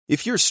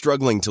If you're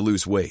struggling to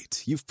lose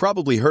weight, you've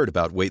probably heard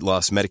about weight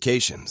loss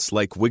medications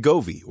like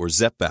Wegovy or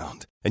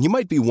Zepbound, and you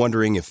might be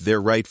wondering if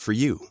they're right for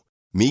you.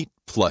 Meet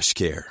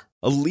PlushCare,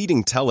 a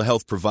leading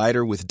telehealth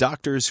provider with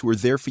doctors who are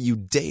there for you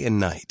day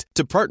and night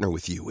to partner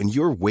with you in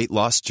your weight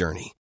loss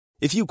journey.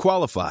 If you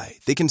qualify,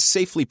 they can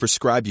safely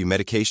prescribe you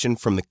medication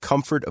from the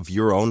comfort of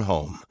your own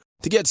home.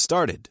 To get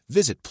started,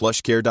 visit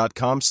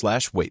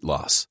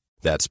plushcare.com/weightloss.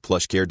 That's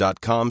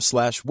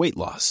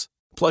plushcare.com/weightloss.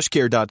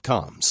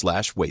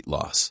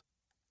 plushcare.com/weightloss.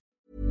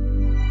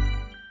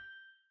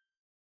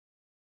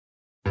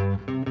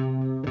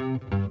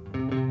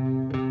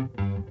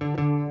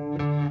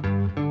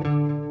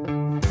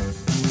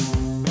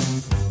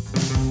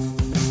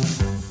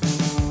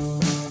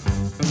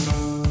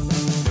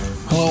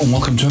 Hello and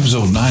welcome to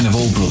episode 9 of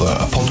Old Brother,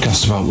 a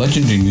podcast about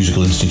legendary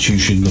musical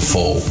institution The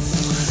Fall.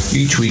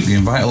 Each week we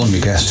invite along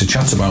a guest to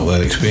chat about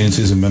their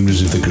experiences and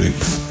memories of the group.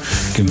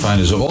 You can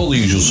find us at all the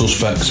usual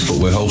suspects, but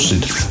we're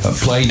hosted at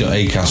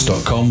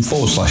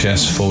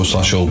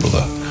play.acast.com/s/Old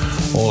Brother.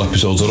 All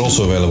episodes are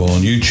also available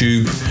on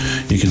YouTube.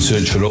 You can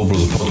search for Old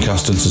Brother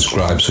Podcast and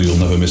subscribe so you'll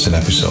never miss an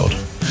episode.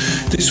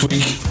 This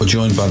week we're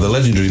joined by the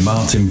legendary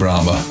Martin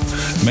Bramah,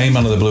 main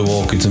man of the Blue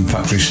Orchids and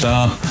Factory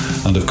Star,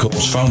 and of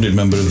course founding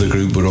member of the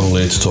group we're all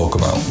here to talk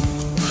about.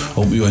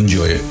 Hope you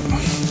enjoy it.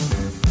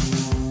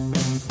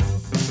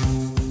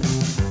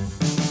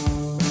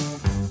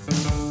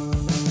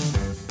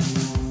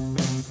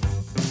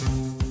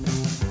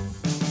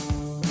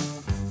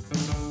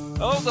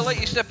 The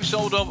latest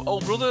episode of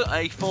Old Brother,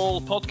 a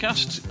Fall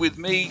podcast with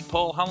me,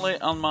 Paul Hanley,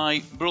 and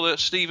my brother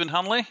Stephen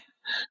Hanley.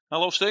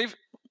 Hello, Steve.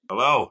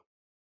 Hello.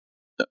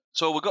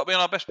 So we've got to be on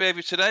our best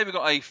behaviour today. We've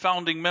got a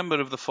founding member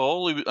of the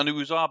Fall, and who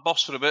was our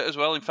boss for a bit as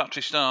well in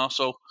Factory Star,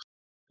 so we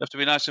have to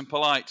be nice and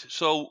polite.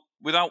 So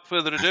without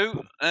further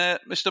ado,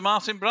 Mr.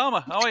 Martin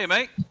Bramah, how are you,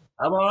 mate?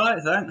 I'm all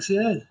right, thanks,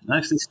 yeah.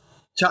 Nice to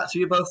chat to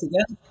you both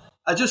again.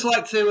 I'd just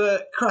like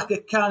to crack a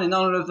can in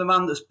honour of the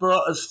man that's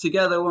brought us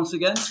together once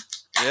again.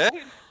 Yeah,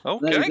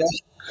 okay.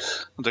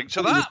 I'll drink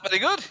to that. Very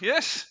good,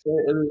 yes.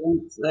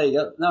 There you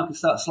go. Now I can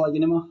start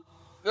slagging him off.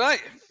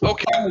 Right,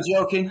 okay. I'm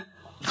joking.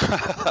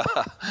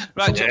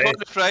 Right, to put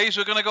the phrase,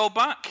 we're going to go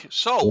back.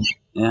 So,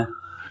 yeah.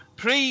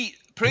 Pre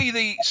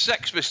the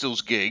Sex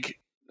Pistols gig,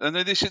 and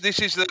this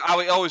is how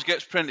it always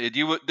gets printed.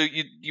 You were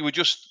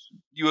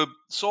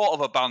sort of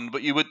a band,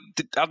 but you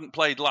hadn't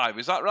played live.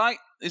 Is that right?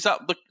 Is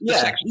that the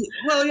Sex?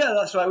 Well, yeah,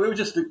 that's right. We were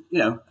just a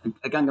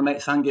gang of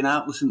mates hanging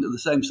out, listening to the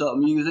same sort of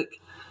music,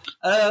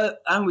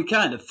 and we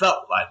kind of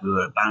felt like we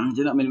were a band.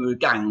 You know what I mean? We were a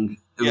gang.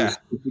 We were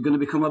going to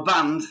become a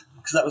band.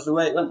 Because that was the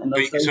way it went.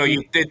 So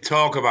you did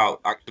talk about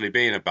actually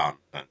being a band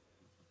then?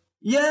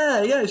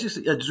 Yeah, it's just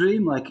a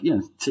dream, like,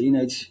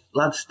 teenage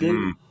lads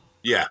do.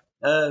 Yeah.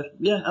 I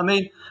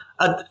mean,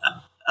 I'd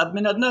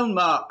known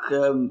Mark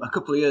a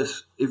couple of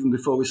years even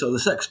before we saw the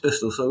Sex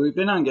Pistols, so we've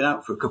been hanging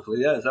out for a couple of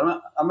years. I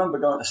remember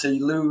going to see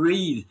Lou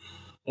Reed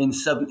in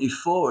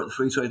 '74 at the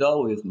Free Trade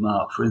Hall with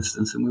Mark, for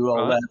instance, and we were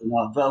all wearing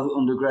our Velvet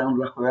Underground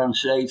wraparound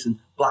shades and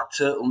black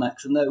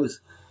turtlenecks, and there was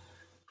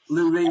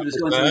Lou Reed was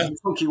going through his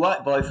funky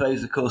white boy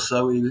phase, of course,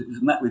 so he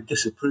was met with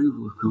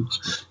disapproval, of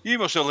course. You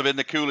must have been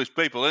the coolest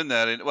people in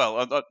there.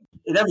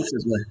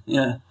 Inevitably,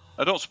 yeah.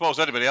 I don't suppose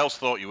anybody else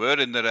thought you were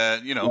in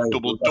their,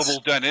 double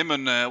denim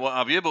and what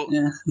have you, but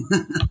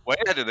way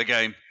ahead of the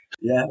game.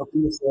 Yeah, up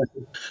in the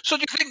circle. So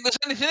do you think there's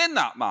anything in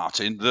that,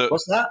 Martin?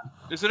 What's that?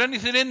 Is there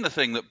anything in the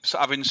thing that,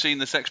 having seen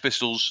the Sex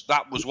Pistols,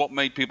 that was what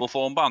made people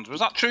form bands? Was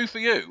that true for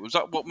you? Was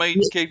that what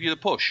gave you the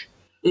push?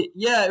 It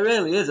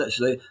really is,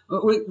 actually.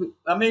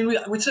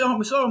 We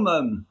saw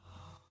them,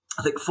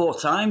 I think, 4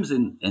 times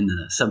in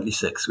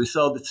 '76. We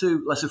saw the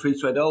 2 Lesser Free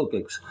Trade Hall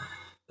gigs.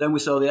 Then we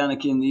saw the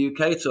Anarchy in the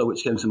UK tour,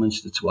 which came to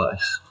Manchester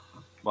twice.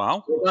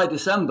 Wow. But by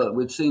December,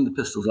 we'd seen the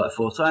Pistols like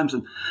 4 times.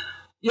 And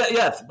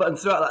but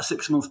throughout that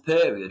 6-month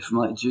period, from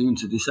like June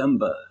to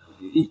December,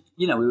 we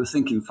were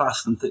thinking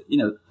fast and,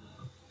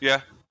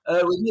 Yeah.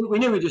 We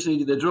knew we just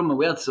needed a drummer.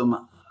 We had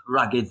some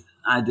ragged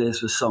ideas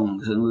for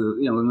songs, and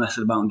we were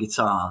messing about on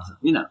guitars,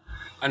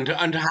 And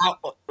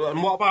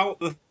what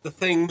about the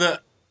thing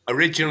that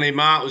originally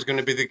Mark was going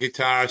to be the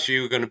guitarist,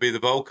 you were going to be the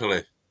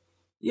vocalist?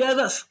 Yeah,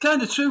 that's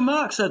kind of true.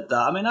 Mark said that.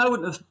 I mean, I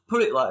wouldn't have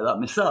put it like that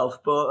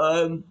myself,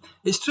 but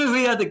it's true.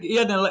 He had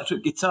an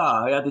electric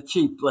guitar. He had a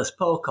cheap Les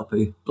Paul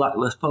copy, black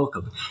Les Paul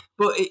copy.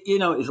 But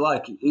it's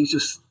like he's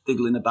just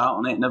diggling about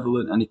on it. Never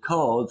learned any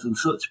chords and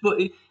such. But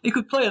he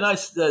could play a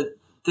nice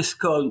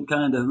discordant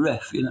kind of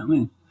riff. You know what I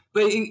mean?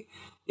 But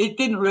it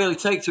didn't really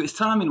take to. His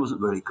timing wasn't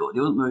very good.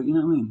 He wasn't very, He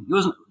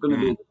wasn't going to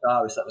be a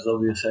guitarist. That was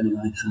obvious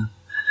anyway. So.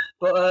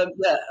 But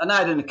and I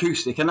had an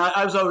acoustic, and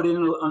I was already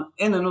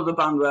in another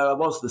band where I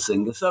was the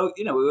singer. So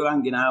we were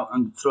hanging out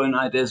and throwing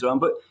ideas around.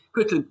 But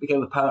quickly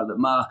became apparent that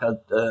Mark had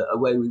a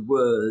way with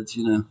words,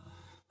 and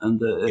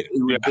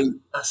he would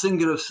be a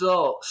singer of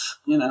sorts,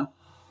 I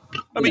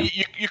mean,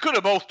 you could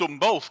have both done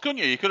both, couldn't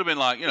you? You could have been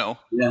like,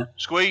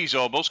 Squeeze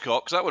or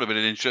Buzzcocks. That would have been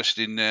an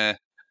interesting.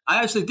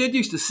 I actually did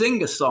used to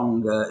sing a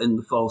song in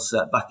the Fall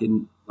set back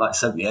in like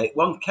 '78.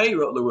 One K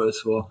wrote the words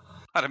for.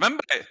 I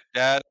remember it.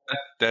 Yeah.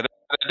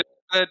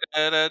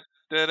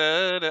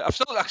 I've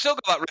still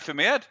got that riff in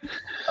my head.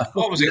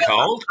 What was it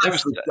called? I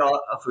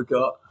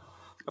forgot.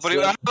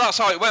 But that's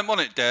how it went,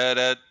 wasn't it?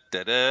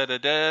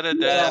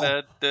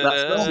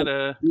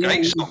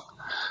 Great song.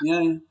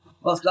 Yeah.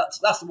 Well,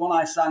 that's the one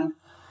I sang.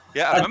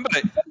 Yeah, I remember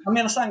it. I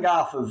mean, I sang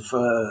half of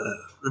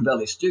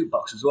Rebellious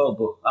Jukebox as well,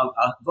 but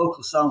our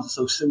vocal sounds are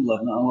so similar,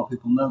 and not a lot of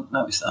people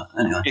notice that.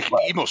 Anyway,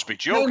 You must be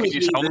joking.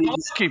 You sound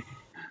like him.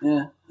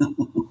 Yeah.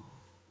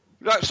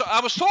 Right, so I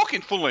was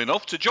talking, funnily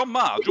enough, to John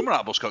Marr, drummer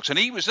at Buzzcocks, and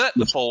he was at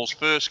the Fall's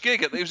first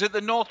gig. He was at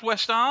the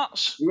Northwest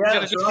Arts. Yeah, He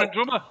had a different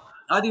drummer.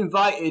 I'd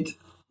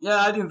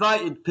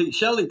invited Pete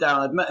Shelley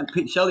down. I'd met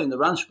Pete Shelley in the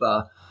Ranch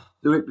Bar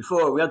the week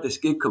before. We had this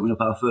gig coming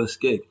up, our first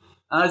gig.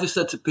 And I just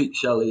said to Pete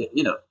Shelley,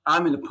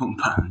 I'm in a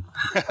punk band.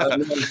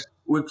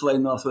 We're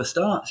playing Northwest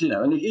Arts,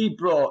 and he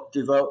brought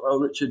Devoto,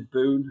 Richard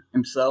Boone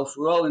himself.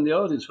 We're all in the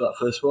audience for that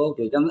first Fall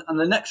gig. And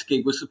the next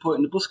gig was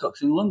supporting the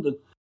Buzzcocks in London.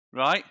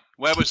 Right.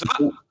 Where was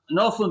that?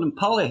 North London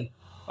Poly.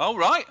 Oh,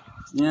 right.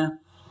 Yeah.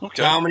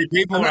 Okay. So how many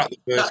people were at the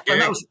first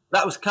gig?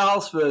 That was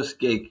Carl's first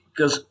gig,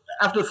 because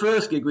after the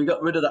first gig, we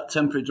got rid of that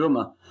temporary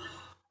drummer.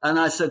 And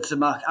I said to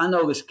Mark, I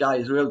know this guy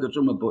is a real good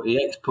drummer, but he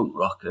hates punk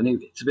rock. And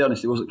to be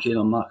honest, he wasn't keen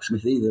on Mark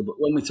Smith either. But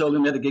when we told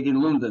him we had a gig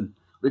in London,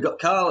 we got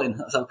Carl in.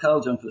 That's how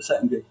Carl joined for the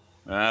second gig.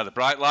 The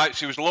Bright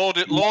Lights. He was lured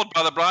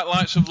by the Bright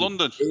Lights of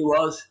London. He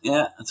was,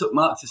 yeah. I took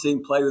Mark to see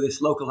him play with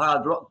this local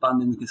hard rock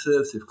band in the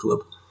Conservative Club.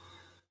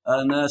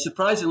 And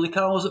surprisingly,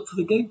 Carl was up for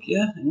the gig,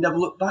 yeah. He never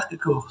looked back, of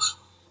course.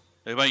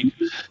 I mean,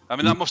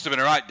 that must have been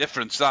a right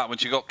difference, that, when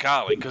you got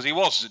Carlin, because he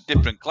was a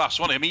different class,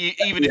 wasn't he? I mean,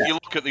 even if you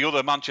look at the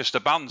other Manchester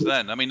bands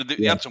then, I mean,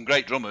 he had some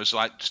great drummers,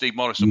 like Steve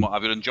Morris and what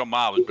have you, and John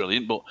Marr was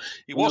brilliant, but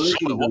he was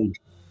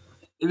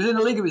He was in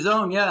a league of his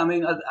own, yeah. I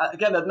mean,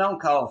 I'd known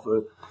Carl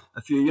for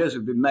a few years.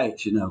 We've been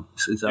mates,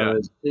 since our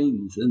early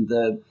teens. And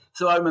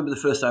so I remember the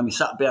first time he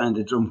sat behind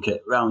a drum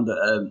kit round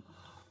at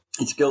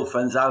his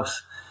girlfriend's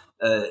house.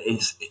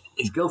 His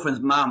girlfriend's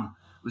mum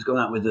was going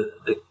out with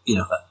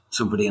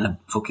somebody in a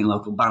fucking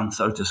local band,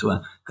 sorry to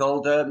swear,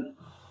 called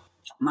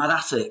Mad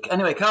Attic.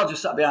 Anyway, Carl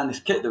just sat behind this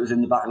kit that was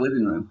in the back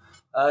living room,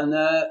 and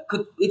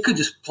he could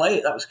just play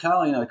it. That was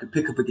Carl, he could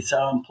pick up a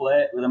guitar and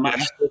play it with a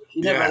matchstick.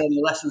 He never had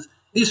any lessons.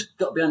 He just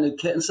got behind the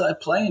kit and started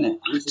playing it.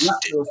 It was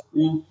natural.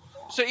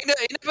 So he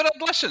never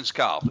had lessons,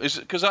 Carl?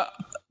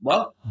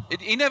 What?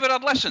 He never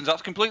had lessons?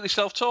 That's completely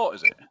self-taught,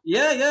 is it?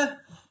 Yeah.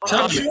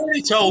 I'm sure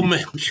he told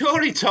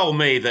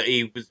me that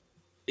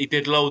he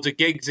did loads of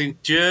gigs in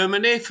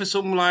Germany for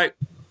some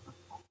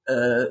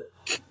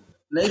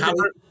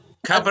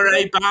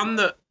cabaret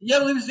band. He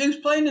was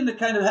playing in the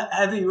kind of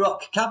heavy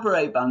rock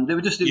cabaret band. They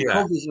were just doing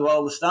covers of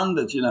all the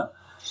standards,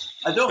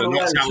 I don't know where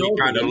that's how he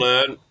kind of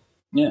learned.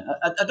 Yeah,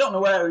 I don't know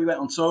where he went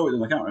on tour with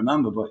them. I can't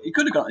remember, but he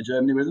could have gone to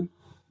Germany with them.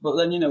 But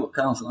then you know what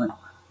Carl's like.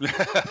 He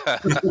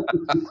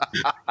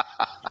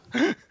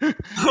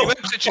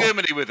went to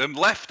Germany with them,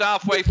 left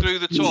halfway through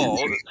the tour,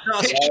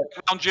 hitched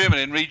around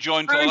Germany and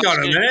rejoined. Hang on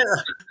a minute.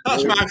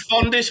 That's my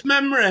fondest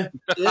memory.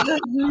 Yeah,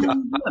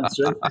 that's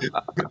right.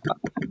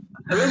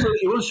 I remember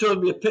he once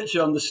showed me a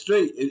picture on the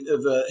street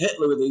of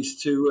Hitler with these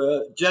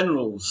two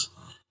generals,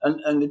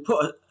 and they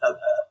put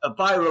a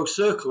biro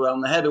circle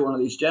around the head of one of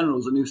these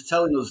generals, and he was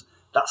telling us,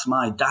 "That's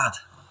my dad."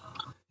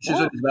 He says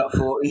when he's about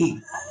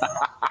 14.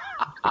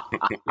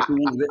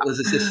 One of Hitler's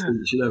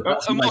assistants,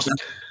 That's my dad.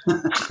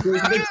 He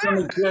was a big fan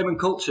of German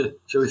culture,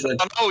 shall we say.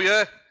 Oh,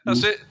 yeah.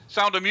 That's it.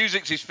 Sound of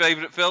Music's his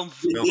favourite film,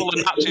 full of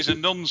Nazis and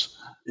nuns.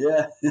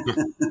 Yeah.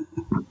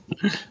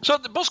 So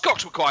the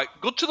Buzzcocks were quite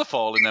good to the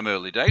Fall in them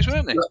early days,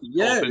 weren't they?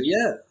 Yeah.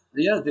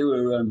 They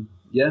were,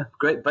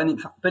 great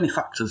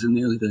benefactors in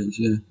the early days,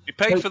 yeah. You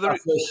paid for the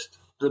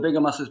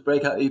Bigger Masters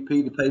Breakout EP,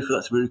 they paid for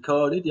that to be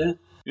recorded, yeah.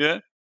 Yeah.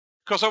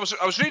 Because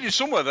I was reading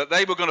somewhere that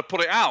they were going to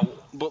put it out,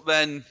 but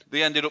then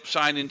they ended up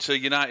signing to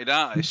United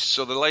Artists,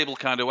 so the label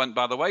kind of went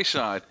by the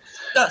wayside.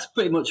 That's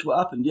pretty much what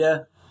happened,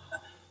 yeah.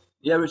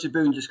 Yeah, Richard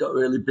Boone just got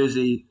really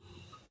busy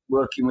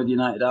working with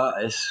United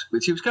Artists,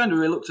 which he was kind of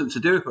reluctant to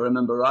do, if I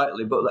remember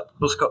rightly, but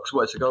Buzzcocks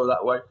wanted to go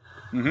that way.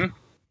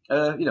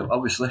 Mm-hmm.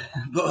 Obviously.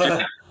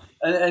 But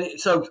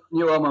so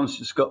New Hormones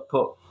just got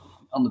put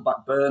on the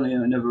back burner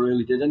and never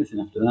really did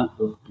anything after that,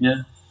 but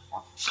yeah.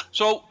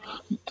 So,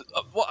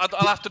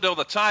 I'll have to know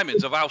the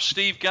timings of how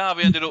Steve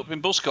Garvey ended up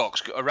in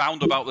Buzzcocks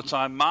around about the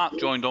time Mark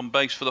joined on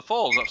bass for the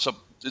Falls.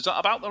 Is that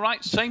about the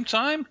same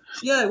time?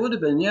 Yeah, it would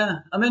have been, yeah.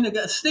 I mean,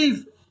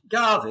 Steve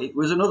Garvey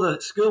was another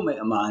schoolmate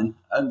of mine,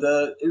 and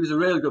he was a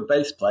really good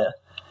bass player.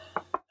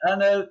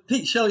 And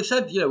Pete Shelley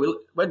said,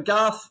 when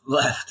Garth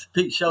left,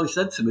 Pete Shelley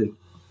said to me,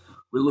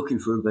 "We're looking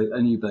for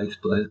a new bass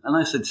player." And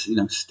I said,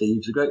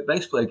 Steve's a great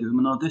bass player, give him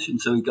an audition.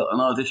 So he got an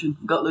audition,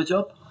 got the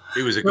job.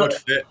 He was a good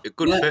fit.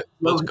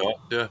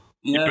 Buzzcocks,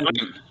 yeah.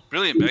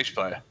 Brilliant bass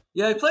player.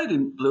 Yeah, he played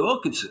in Blue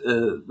Orchids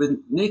with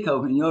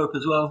Nico in Europe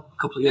as well, a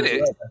couple of years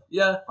later.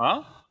 Yeah.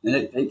 Huh?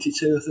 In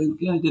 82, I think.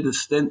 Yeah, he did a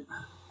stint.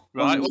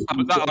 Right, that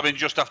would have been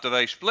just after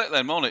they split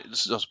then, won't it,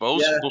 I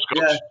suppose?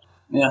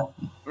 Yeah.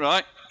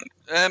 Right.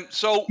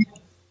 So,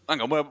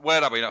 hang on,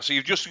 where are we now? So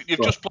you've just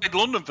played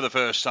London for the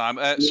first time.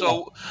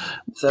 So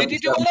did you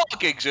do a lot of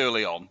gigs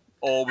early on?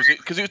 Or was it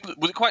because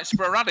was it quite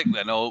sporadic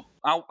then? Or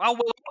how well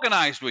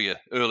organised were you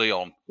early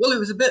on? Well, it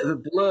was a bit of a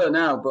blur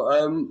now,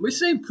 but we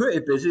seem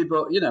pretty busy.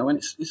 But when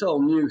it's all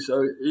new,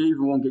 so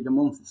even 1 gig a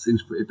month, it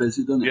seems pretty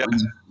busy, doesn't it? Yeah. When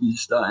you're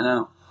starting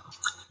out.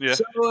 Yeah.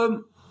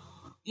 So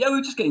we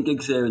were just getting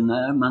gigs here and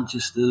there,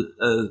 Manchester,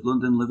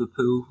 London,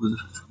 Liverpool. Was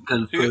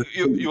kind of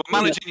you were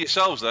managing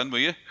yourselves then, were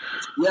you?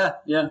 Yeah.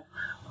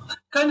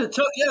 Kind of.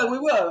 We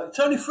were.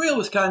 Tony Friel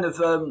was kind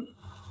of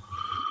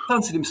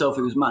fancied himself.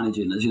 He was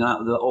managing us,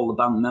 out of all the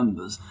band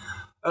members.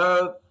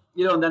 And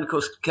then of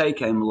course Kay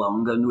came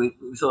along, and we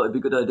thought it'd be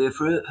a good idea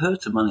for her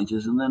to manage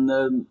us. And then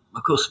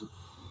of course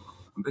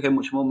it became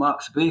much more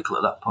Mark's vehicle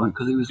at that point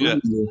because he was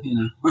running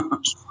the.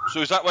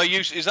 So is that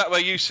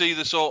where you see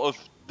the sort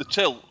of the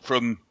tilt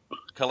from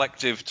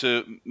Collective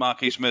to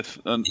Marky Smith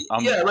and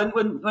yeah,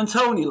 when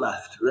Tony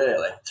left, really,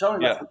 left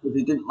because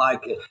he didn't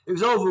like it. It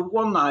was over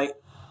one night.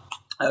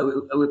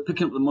 We were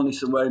picking up the money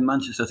somewhere in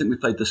Manchester. I think we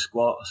played the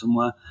Squat or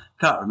somewhere.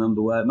 Can't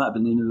remember where. It might have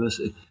been the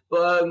university.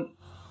 But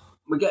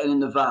we're getting in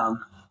the van,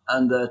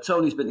 and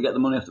Tony's been to get the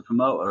money off the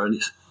promoter, and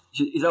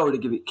he's already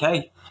given it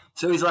Kay.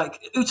 So he's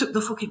like, "Who took the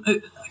fucking? Who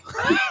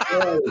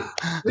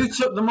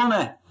took the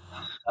money?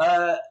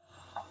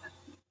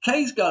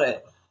 Kay's got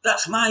it.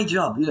 That's my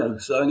job,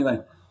 So anyway,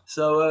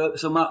 so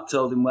Mark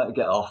told him where to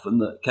get off, and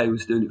that Kay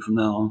was doing it from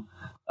now on.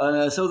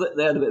 And so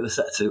they had a bit of a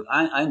set to.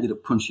 I ended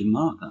up punching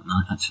Mark that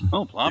night, actually.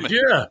 Oh, blimey.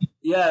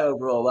 Yeah,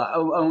 overall that.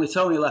 Only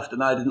Tony left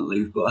and I didn't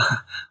leave, but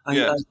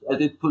I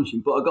did punch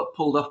him. But I got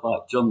pulled off by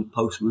John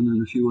Postman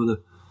and a few other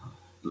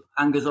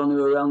hangers on who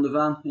were around the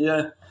van.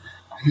 Yeah.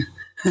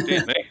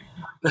 Dear me.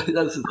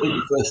 That's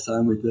the first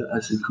time we'd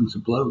actually come to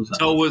blows.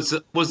 So was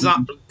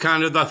that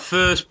kind of the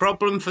first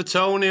problem for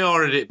Tony,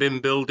 or had it been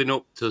building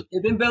up to?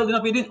 It'd been building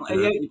up. He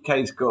hated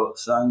Kay's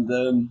guts, and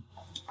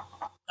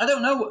I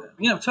don't know.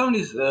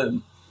 Tony's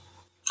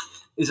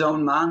his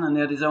own man, and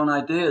he had his own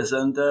ideas,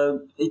 and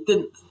he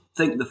didn't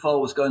think the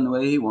fall was going the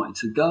way he wanted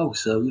to go.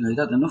 So he'd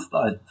had enough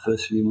by the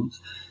first few months,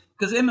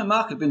 because him and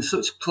Mark had been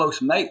such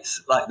close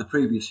mates like the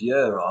previous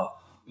year, or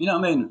you know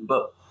what I mean.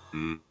 But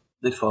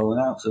they'd fallen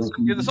out. So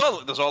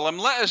there's all them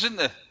letters, isn't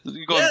there?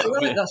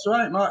 Right, that's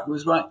right. Mark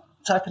was right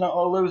typing out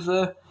all those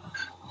letters.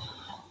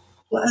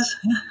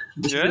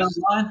 Yeah, been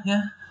online.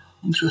 Yeah,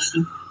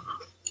 interesting.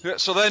 Yeah,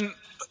 so then,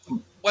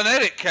 when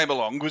Eric came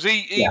along, was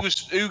he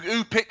was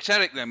who picked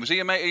Eric then? Was he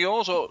a mate of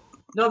yours or?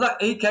 No,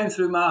 that he came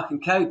through Mark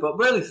and Kay, but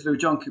really through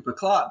John Cooper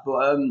Clarke.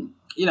 But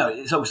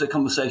it's obviously a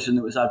conversation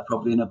that was had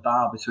probably in a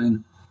bar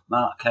between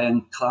Mark, Kay,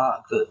 and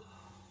Clarke that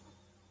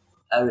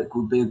Eric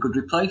would be a good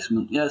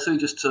replacement. Yeah, so he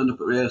just turned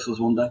up at rehearsals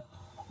one day.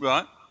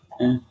 Right.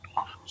 Yeah.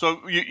 So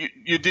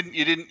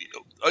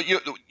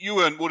you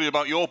weren't worried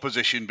about your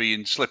position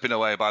slipping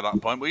away by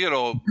that point, were you?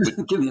 Or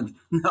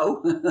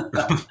no.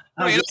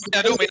 I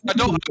don't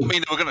mean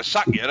they were going to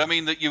sack you. I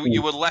mean that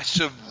you were less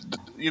of,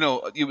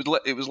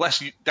 it was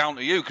less down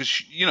to you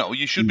because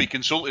you should be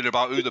consulted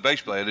about who the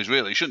bass player is,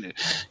 really, shouldn't you?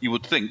 You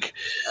would think.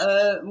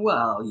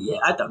 Well, yeah,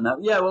 I don't know.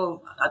 Yeah,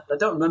 well, I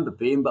don't remember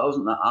being, but I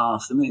wasn't that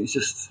arsed. I mean, it's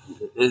just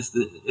is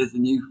the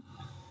new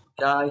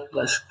guy.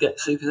 Let's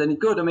see if he's any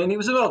good. I mean, it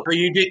was an odd. But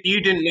you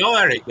didn't know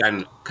Eric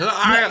then, because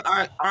I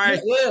not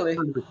really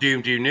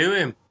presumed you knew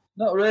him.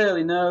 Not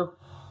really, no.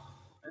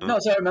 Not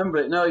as I remember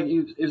it. No,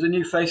 he was a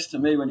new face to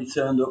me when he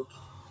turned up.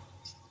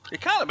 He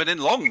can't have been in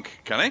long,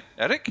 can he,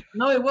 Eric?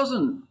 No, it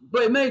wasn't.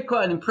 But it made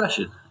quite an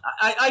impression.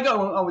 I got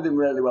on with him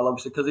really well,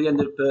 obviously, because he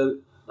ended up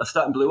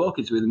starting Blue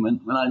Orchids with him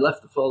when I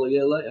left the fall a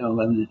year later, or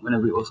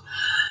whenever it was.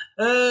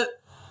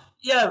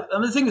 Yeah,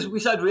 and the thing is, we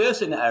started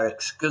rehearsing at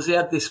Eric's because he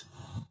had this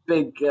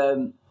big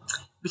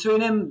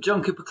between him,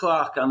 John Cooper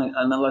Clarke, and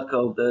a lad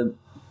called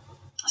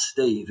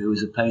Steve, who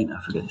was a painter.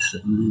 I forget his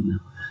name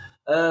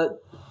now.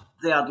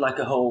 They had like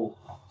a whole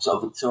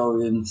sort of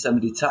Victorian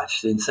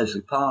semi-detached in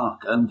Sedgley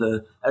Park, and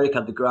Eric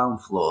had the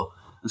ground floor,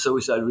 and so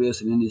we started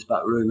rehearsing in his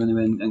back room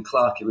anyway, and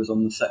Clarke was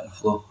on the second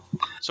floor.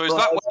 So is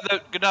that where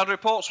the Goodnight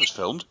Reports was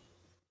filmed?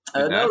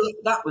 No,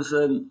 that was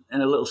in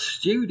a little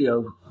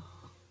studio,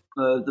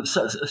 a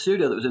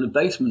studio that was in a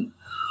basement.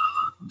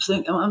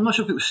 I'm not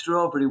sure if it was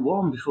Strawberry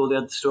 1 before they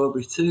had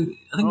Strawberry 2.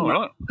 I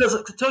think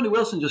because Tony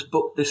Wilson just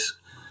booked this,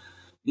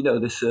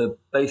 this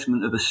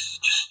basement of a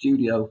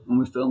studio, and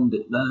we filmed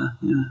it there.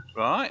 Yeah.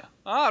 Right.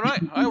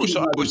 Right. I always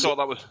thought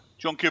that was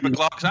John Cooper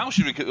Clarke's house.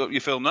 You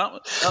filmed that.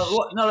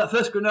 No, that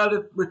first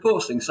Granada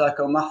Reports thing,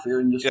 Psycho Mafia,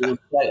 and just and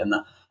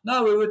that.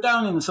 No, we were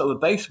down in sort of a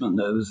basement.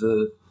 There was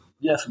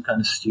some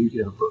kind of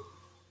studio, but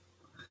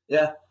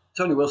yeah,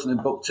 Tony Wilson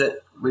had booked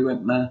it. We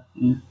went there.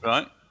 Yeah.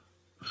 Right.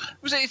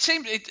 It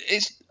seems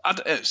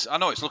I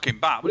know it's looking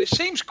back, but it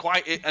seems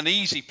quite an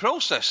easy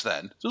process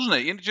then, doesn't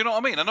it? Do you know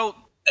what I mean? I know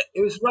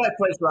it was right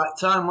place, right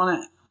time,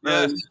 wasn't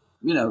it?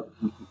 Yeah.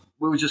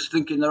 We were just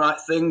thinking the right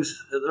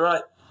things at the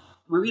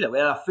we had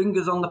our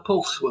fingers on the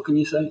pulse. What can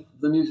you say?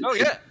 The music. Oh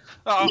yeah.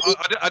 No,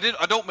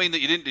 I don't mean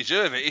that you didn't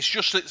deserve it. It's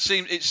just that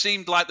it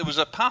seemed like there was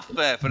a path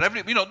there for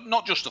every,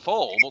 not just the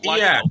fall, but like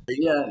yeah.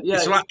 Yeah.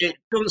 It's like, it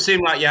doesn't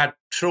seem like you had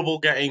trouble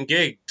getting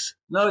gigs.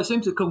 No, it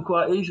seemed to come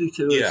quite easily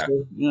to us. Yeah.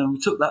 So, we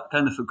took that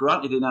kind of for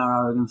granted in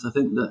our arrogance. I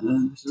think that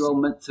this is all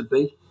meant to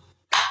be.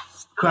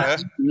 Crack,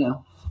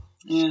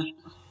 Yeah.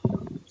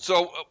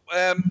 So,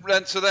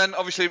 so then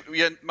obviously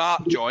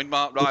Mark joined,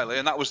 Mark Riley,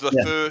 and that was the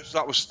first.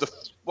 That was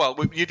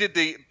you did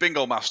the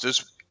Bingo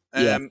Masters.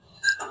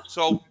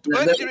 So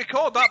when did you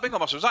record that Bingo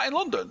Masters? Was that in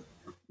London?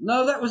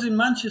 No, that was in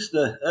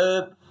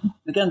Manchester.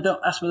 Again,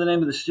 don't ask me the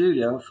name of the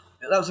studio.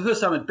 That was the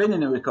first time I'd been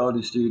in a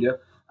recording studio,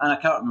 and I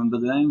can't remember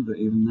the name of it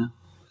even now.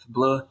 It's a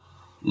blur.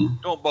 Yeah.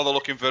 Don't bother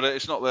looking for it;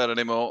 it's not there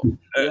anymore.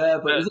 But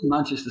it was in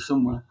Manchester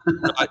somewhere.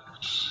 Right.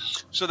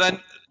 So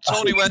then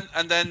Tony went,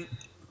 and then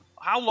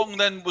how long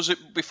then was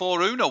it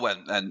before Una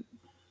went then?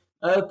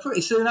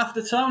 Pretty soon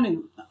after Tony,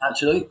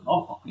 actually.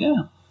 Oh, yeah.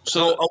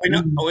 So are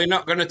we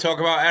not going to talk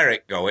about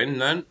Eric going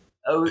then?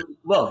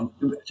 Well,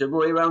 whichever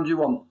way around you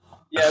want.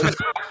 Yeah.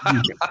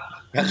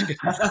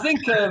 I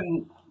think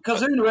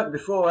because Una went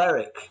before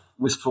Eric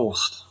was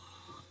forced.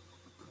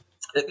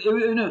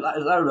 Una,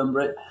 as I remember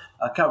it,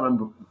 I can't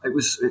remember. It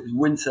was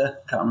winter.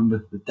 I can't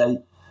remember the date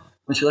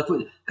when she left.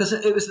 Because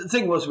the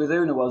thing was with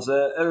Una was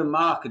her and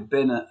Mark had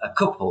been a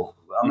couple.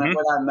 I mean,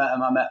 when I met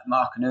them, I met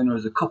Mark and Una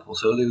as a couple.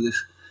 So they were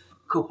this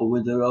couple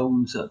with their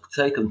own sort of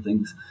take on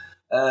things.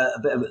 A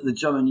bit of the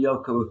John and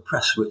Yoko of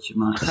press switch, you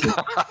might say.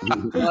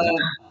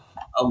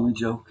 Only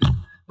joking.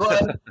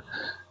 But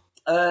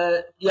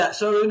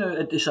so Una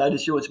had decided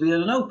she wanted to be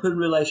in an open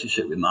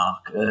relationship with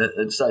Mark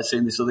and started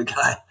seeing this other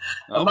guy.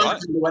 And Mark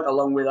went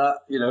along with that.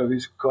 He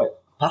was quite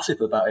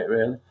passive about it,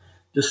 really.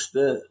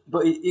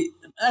 But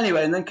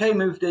anyway, and then Kay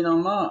moved in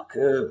on Mark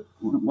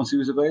once he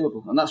was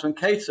available. And that's when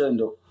Kay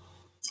turned up.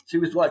 She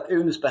was like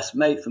Una's best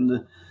mate from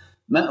the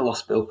mental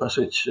hospital, press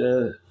switch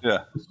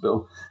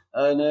hospital.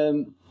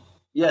 And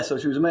so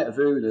she was a mate of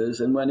Una's,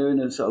 and when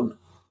Una sort of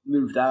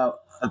moved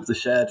out of the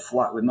shared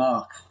flat with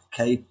Mark,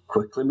 Kay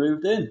quickly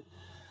moved in.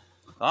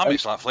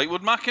 It's like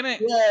Fleetwood Mac, innit?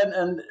 Yeah,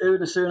 and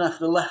Una soon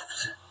after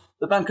left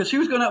the band, because she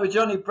was going out with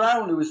Johnny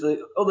Brown, who was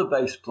the other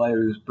bass player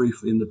who was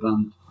briefly in the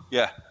band.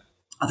 Yeah.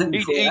 I think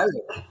before Eric.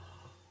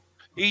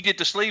 He did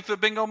the sleeve for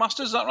Bingo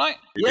Masters, is that right?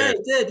 Yeah,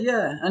 he did,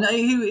 yeah. And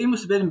he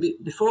must have been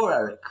before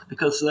Eric,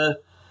 because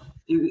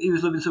he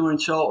was living somewhere in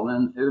Cheltenham,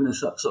 and Una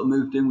sort of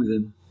moved in with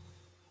him.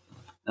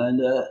 And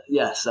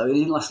so he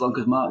didn't last long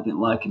because Mark didn't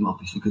like him,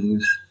 obviously, because he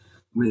was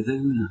with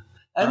Una.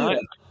 Anyway,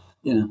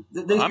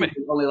 these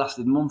people only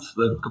lasted months,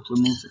 for a couple of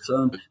months at a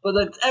time. But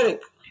then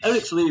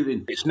Eric's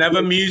leaving. It's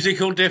never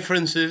musical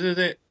differences, is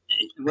it?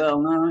 Well,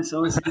 no, it's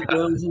always the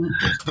girl, isn't it?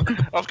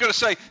 I was going to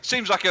say,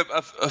 seems like a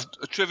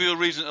trivial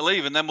reason to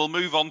leave, and then we'll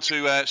move on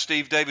to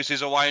Steve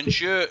Davis's Hawaiian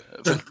shirt.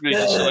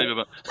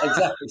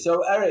 Exactly.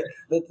 So Eric,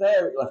 the day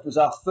Eric left was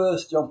our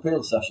first John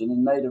Peel session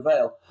in Maida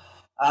Vale,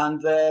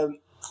 and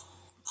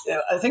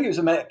I think it was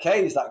a mate of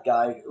Kay's, that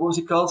guy. What was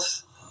he called?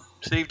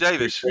 Steve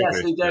Davis. Yeah,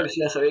 Steve Davis.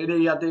 Yeah, so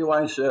he had the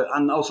Hawaiian shirt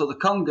and also the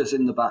congas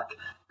in the back,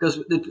 because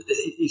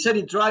he said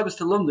he'd drive us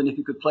to London if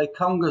he could play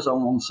congas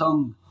on one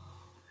song,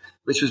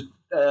 which was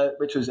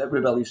at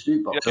Rebellious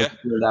Jukebox. Yeah.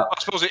 I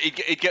suppose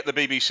he'd get the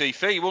BBC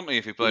fee, wouldn't he,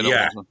 if he played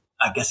on one?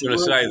 I guess he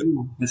was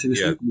thinking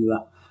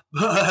of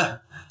that.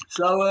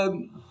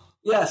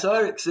 So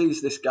Eric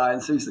sees this guy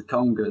and sees the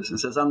congas and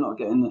says, "I'm not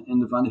getting in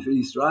the van if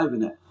he's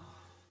driving it."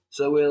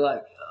 So we're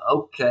like,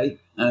 okay,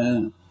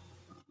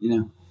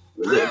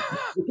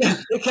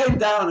 It came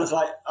down as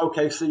like,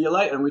 okay, see you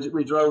later, and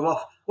we drove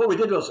off. What we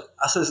did was,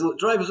 I says, look,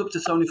 drive us up to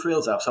Tony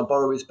Frield's house, I'll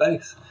borrow his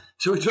bass.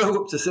 So we drove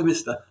up to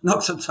Simister,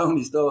 knocked on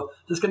Tony's door,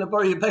 just going to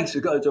borrow your bass,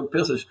 we've got a John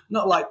Peel session.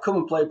 Not like, come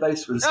and play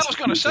bass for us. I was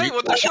going to say,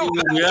 what the show? I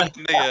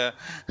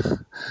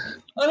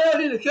know, it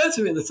didn't occur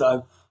to me at the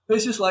time.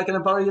 It's just like, can I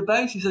borrow your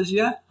bass? He says,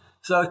 yeah.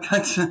 So I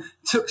kind of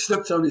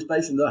stuck Tony's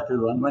bass in the back of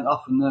the van, went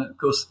off, and of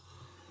course,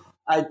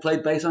 I'd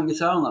played bass on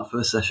guitar on that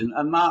first session,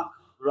 and Mark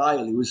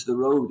Riley was the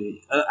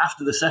roadie.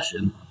 After the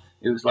session,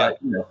 it was like,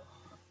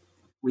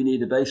 we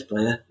need a bass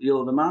player.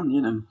 You're the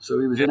man, So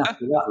he was in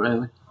after that,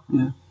 really.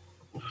 Yeah.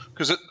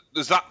 Because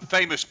there's that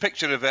famous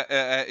picture of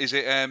is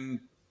it Band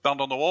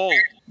on the Wall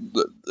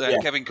that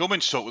Kevin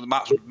Cummins took with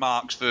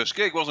Mark's first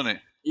gig, wasn't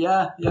it?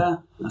 Yeah.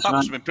 That must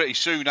have been pretty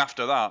soon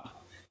after that.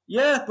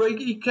 Yeah, but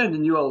he kind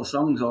of knew all the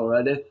songs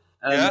already.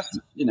 I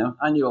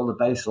knew all the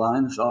bass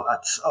lines. I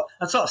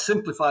sort of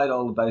simplified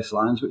all the bass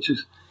lines, which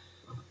is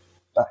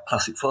that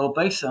classic four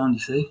bass sound, you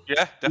see.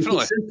 Yeah, definitely.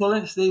 It's simple,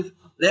 isn't it, Steve?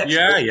 The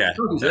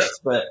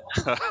expert.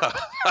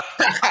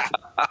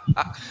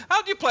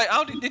 How do you play?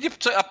 Did you?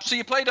 So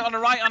you played it on a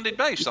right-handed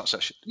bass that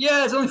session?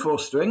 Yeah, it's only 4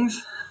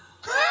 strings.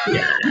 But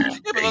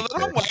they're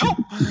done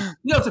well.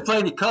 You have to play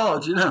any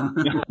chords, I can't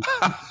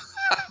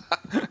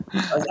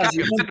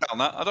get my head around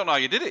that. I don't know how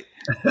you did it.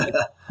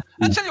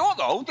 I tell you what,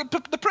 though,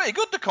 they're pretty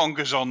good, the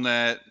congas on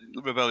the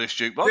Rebellious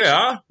Jukebox.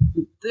 Yeah.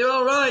 They're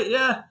all right,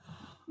 yeah.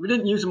 We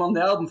didn't use them on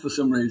the album for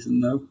some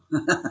reason, though.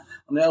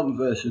 On the album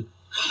version.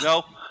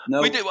 No.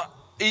 We did.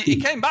 he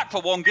came back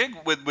for one gig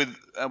with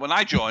when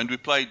I joined. We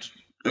played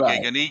a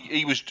gig, and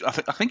he was. I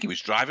think he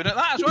was driving at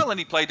that as well, and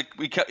he played.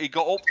 He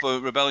got up for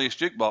Rebellious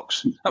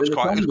Jukebox. That was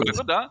quite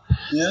good. That.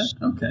 Yeah.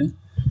 Okay.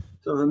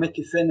 Sort of a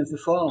Mickey Finn of the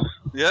fall.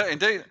 Yeah,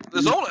 indeed.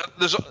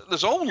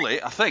 There's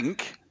only I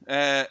think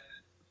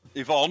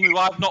Yvonne, who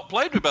I've not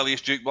played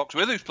Rebellious Jukebox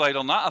with, who's played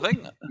on that. I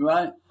think.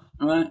 Right.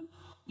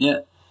 Yeah.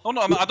 Oh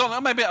no, I don't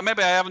know. Maybe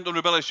I haven't done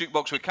Rebellious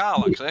Jukebox with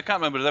Carl. Actually, I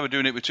can't remember ever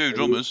doing it with two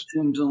drummers.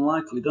 Seems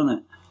unlikely, doesn't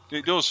it?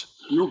 It does.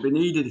 He wouldn't be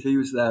needed if he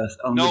was there.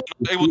 No,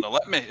 he wouldn't have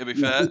let me. To be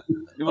fair,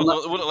 he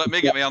wouldn't have let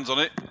me get my hands on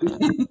it.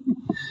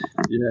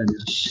 Yeah.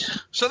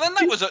 So then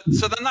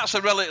that's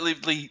a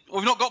relatively.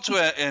 We've not got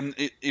to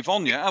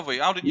Yvonne yet, have we?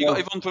 How did you got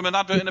Yvonne from an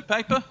advert in a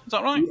paper? Is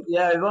that right?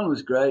 Yeah, Yvonne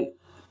was great.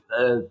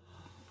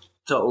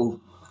 Total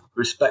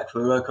respect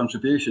for her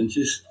contribution.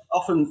 She's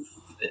often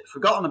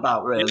forgotten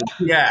about, really.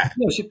 Yeah.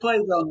 She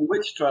played on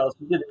Witch Trials.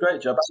 She did a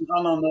great job.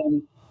 And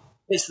on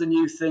It's the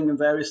New Thing and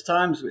Various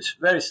Times, which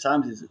Various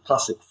Times is a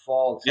classic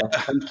fall. It's like a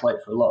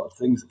template for a lot of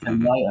things that came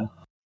later.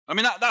 I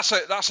mean, that's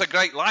a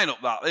great lineup,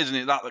 that isn't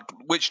it? That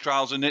Witch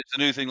Trials and It's the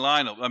New Thing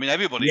lineup. I mean,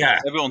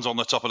 everyone's on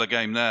the top of the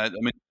game there. I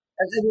mean,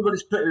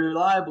 everybody's pretty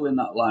reliable in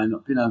that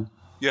lineup, you know.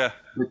 Yeah,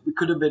 we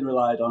could have been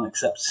relied on,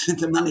 except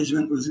the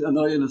management was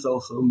annoying us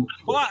all so much.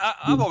 Well,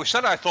 I've always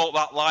said I thought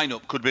that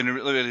lineup could have been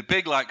really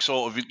big, like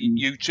sort of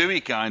U2-y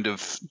kind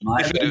of,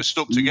 if it was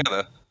stuck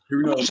together.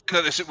 Who knows?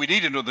 I'm not saying that we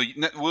need another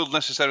world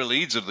necessary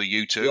leads of the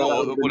U2,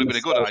 or it would have been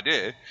a good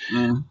idea.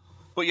 Yeah.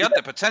 But you had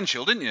the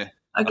potential, didn't you?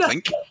 I guess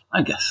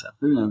so.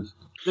 Who knows?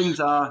 Things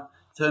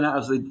turn out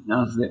as they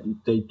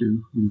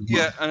do.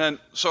 Yeah, and then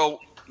so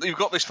you've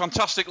got this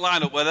fantastic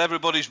lineup where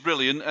everybody's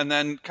brilliant, and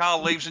then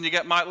Carl leaves and you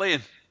get Mike Lean.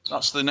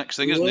 That's the next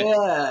thing, isn't it?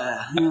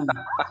 Yeah.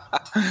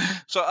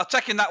 So I'm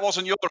taking that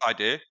wasn't your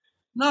idea.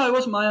 No, it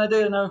wasn't my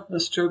idea. No,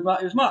 that's true.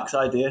 It was Mark's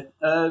idea.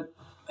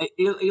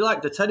 He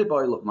liked the Teddy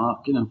Boy look,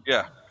 Mark. You know.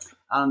 Yeah.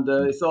 And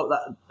he thought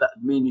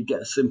that'd mean you'd get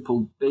a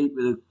simple beat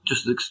with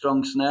just a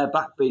strong snare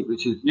backbeat,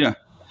 which is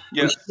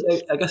which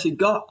I guess he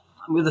got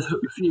with a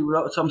few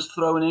rototoms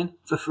thrown in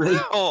for free.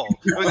 Oh,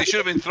 well, they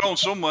should have been thrown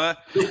somewhere.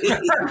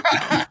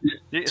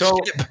 So,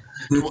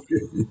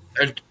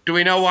 do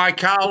we know why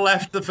Carl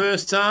left the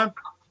first time?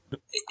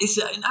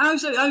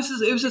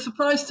 It was a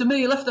surprise to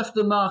me. He left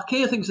after the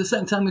Marquee. I think it was the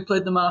second time we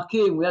played the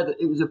Marquee, and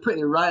it was a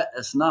pretty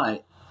riotous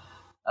night.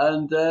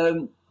 And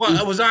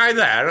was I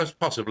there? I was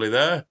possibly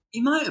there.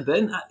 He might have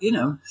been. You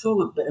know, it's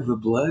all a bit of a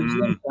blur. It was a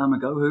long time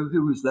ago.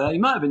 Who was there? He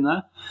might have been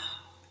there.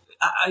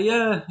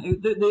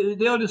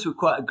 The audience were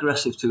quite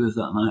aggressive to us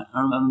that night. I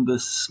remember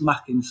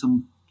smacking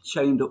some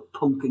chained up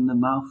punk in the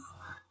mouth.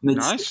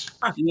 Nice.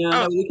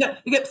 Yeah, you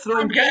get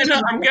throwing.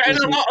 I'm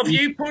getting a lot of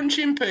you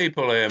punching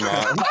people here,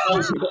 Mark. I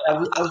was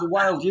a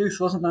wild youth,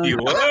 wasn't I? You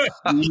were.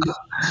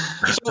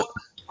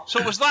 So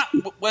was that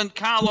when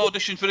Carl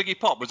auditioned for Iggy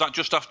Pop? Was that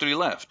just after he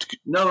left?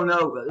 No,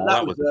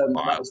 that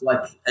was like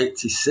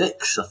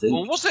 86, I think.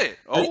 Well, was it?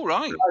 Oh,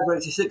 right.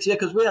 86, yeah,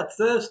 because we had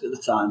Thirst at the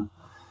time.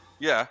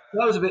 Yeah.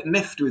 I was a bit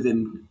miffed with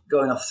him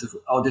going off to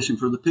audition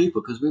for other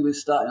people because we were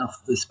starting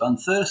off this band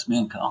Thirst, me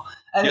and Carl.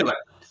 Anyway,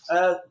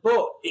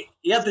 but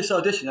he had this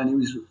audition and he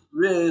was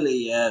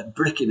really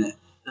bricking it.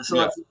 And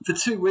so for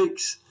 2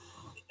 weeks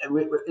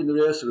in the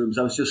rehearsal rooms,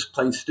 I was just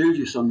playing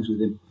studio songs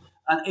with him.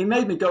 And he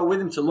made me go with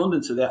him to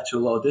London to the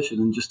actual audition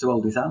and just to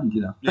hold his hand,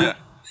 you know. Yeah.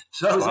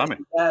 So I was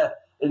there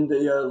in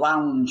the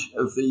lounge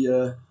of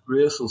the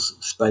rehearsal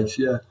space,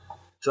 yeah.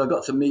 So I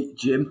got to meet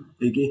Jim,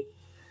 Iggy.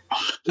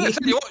 So I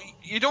tell you what,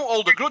 you don't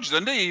hold a grudge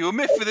then, do you? You were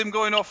miffed with him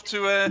going off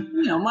to...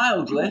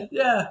 mildly,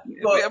 yeah.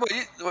 But I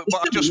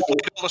just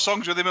played all the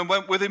songs with him and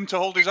went with him to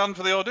hold his hand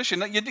for the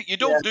audition. You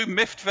don't do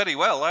miffed very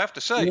well, I have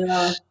to say.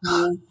 Yeah.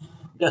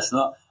 Guess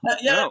not.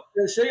 No.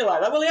 See you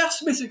like that. Well, he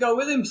asked me to go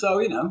with him, so,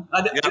 you know.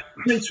 I did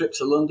 3 trips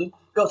to London,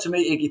 got to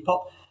meet Iggy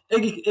Pop.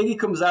 Iggy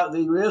comes out of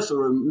the rehearsal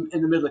room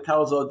in the middle of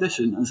Carl's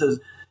audition and says,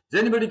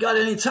 "Has anybody got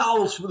any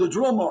towels for the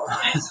drummer?"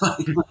 It's like,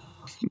 he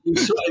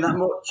was sweating that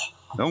much.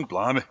 Don't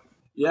blimey.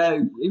 Yeah,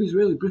 he was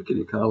really bricking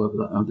it, Carl, over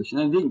that audition.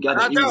 And he didn't get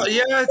it.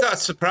 That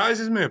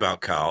surprises me about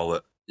Carl.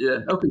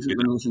 Yeah, hoping he's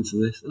going to listen to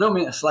this. I don't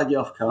mean to slag you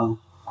off, Carl.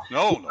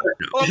 No.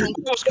 Well, I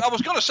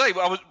was going to say...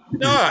 No,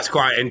 that's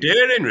quite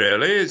endearing,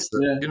 really. I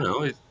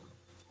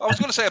was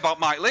going to say about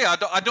Mike Lee,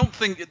 I don't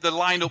think the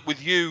lineup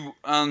with you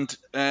and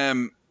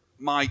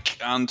Mike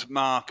and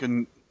Mark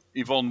and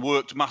Yvonne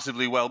worked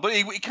massively well, but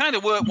he kind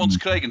of worked once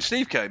Craig and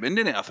Steve came in,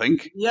 didn't it, I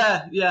think?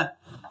 Yeah,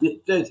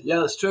 it did.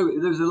 Yeah, that's true.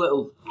 There was a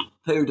little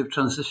period of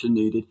transition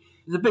needed.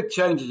 There's a big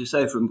change, as you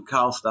say, from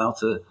Carl's style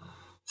to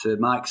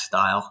Mike's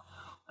style.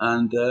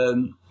 And,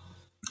 the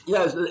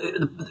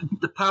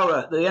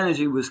power, the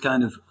energy was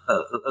kind of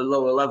a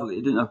lower level.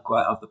 It didn't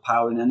quite have the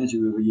power and energy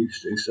we were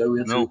used to, so we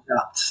had to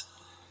adapt,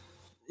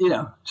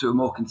 to a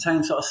more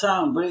contained sort of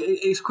sound. But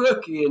it's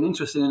quirky and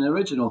interesting and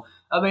original.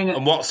 I mean,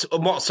 and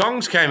what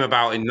songs came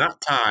about in that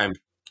time?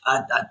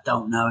 I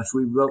don't know if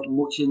we wrote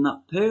much in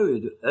that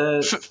period.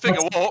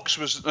 Figure Walks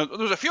was there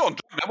was a few on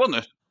Dragnet, wasn't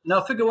there?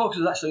 No, Figure Walks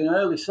was actually an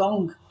early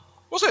song.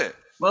 Was it?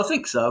 Well, I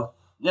think so.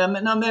 Yeah,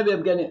 no, maybe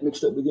I'm getting it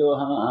mixed up with Your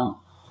Heart Out.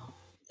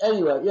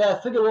 Anyway, yeah,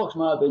 Figure Walks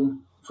might have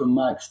been from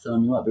Mike's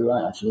time. You might be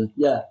right, actually.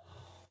 Yeah.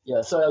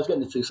 Sorry, I was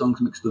getting the two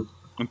songs mixed up.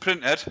 And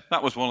Printhead,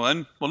 that was one of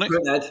them, wasn't it?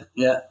 Printhead,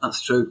 yeah,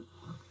 that's true.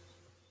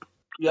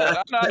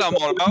 Yeah, I know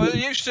more about it than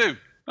you used to.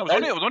 I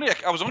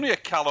was only a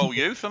callow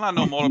youth, and I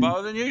know more about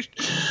it than you used.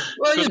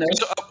 Well, you know,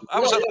 I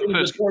was at the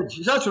first.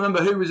 It's hard to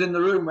remember who was in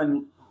the room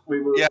when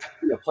we were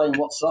playing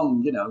what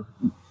song. You know,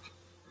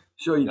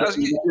 sure you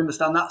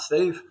understand that,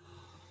 Steve?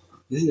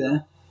 Yeah.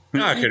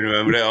 I can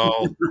remember it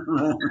all.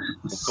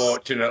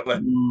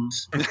 Unfortunately.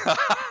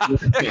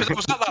 Because I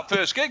was at that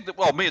first gig.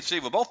 Well, me and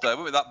Steve were both there,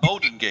 weren't we? That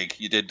Bowden gig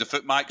you did,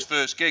 Mike's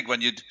first gig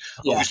when you'd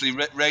obviously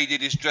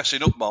raided his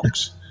dressing up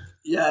box.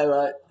 Yeah,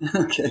 right.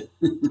 Okay.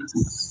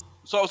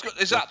 So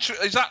is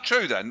that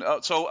true then?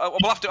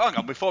 We'll have to hang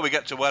on before we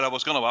get to where I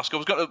was going to ask.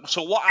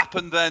 So what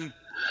happened then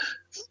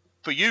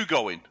for you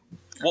going?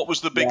 What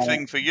was the big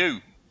thing for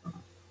you?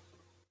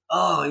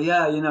 Oh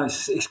yeah, you know,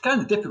 it's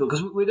kind of difficult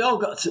because we're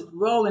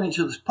all in each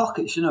other's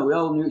pockets. You know, we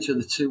all knew each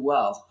other too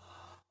well.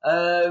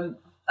 And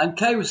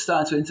Kay was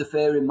starting to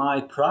interfere in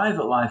my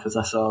private life as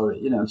I saw it.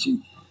 You know,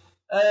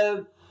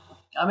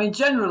 I mean,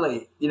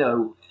 generally, you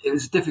know, it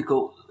was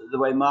difficult the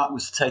way Mark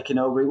was taking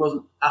over. He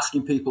wasn't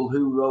asking people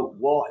who wrote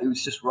what. He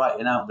was just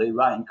writing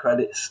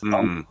credits,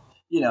 on,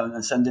 you know,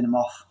 and sending them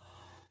off.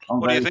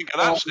 What do you think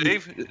of that,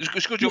 Steve?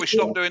 It's good we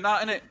stopped doing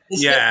that, isn't it?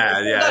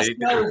 That's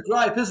the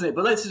gripe, isn't it?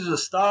 But this is the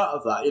start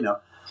of that, you know.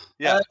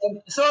 Yeah.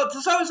 So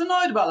I was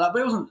annoyed about that,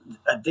 but it wasn't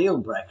a deal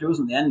breaker. It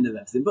wasn't the end of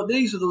everything. But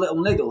these were the little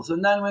niggles.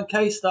 And then when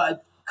Kay started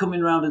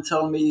coming around and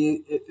telling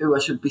me who I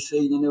should be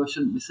seeing and who I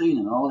shouldn't be seeing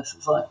and all this,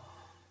 it's like,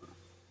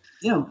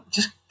 you know,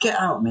 just get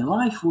out of my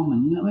life,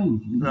 woman. You know what I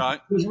mean? Right.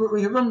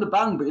 We run the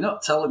band, but you're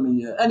not telling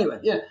me. Anyway,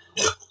 yeah.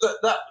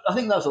 I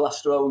think that was the last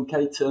straw when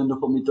Kate turned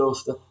up on my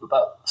doorstep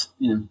about,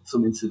 you know,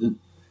 some incident.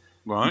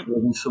 Right.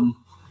 Some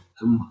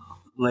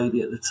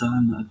lady at the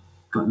time that I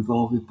got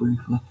involved with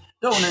briefly.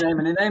 Don't want to name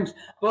any names,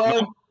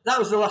 but that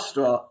was the last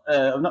straw.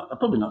 I've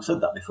probably not said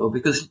that before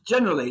because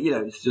generally, you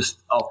know, it's just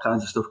all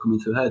kinds of stuff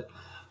coming to a head.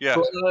 Yeah.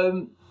 But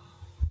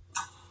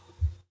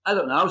I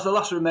don't know. I was the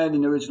last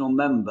remaining original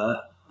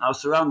member. I was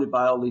surrounded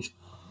by all these,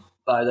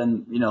 by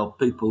then, you know,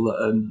 people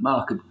that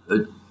Mark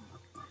had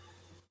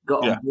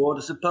got on board,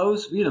 I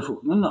suppose. You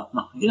know, not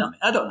you know,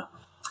 I don't know.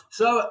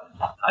 So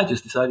I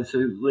just decided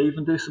to leave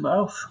and do something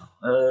else.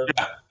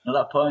 At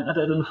that point, I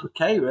did enough for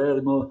Kay,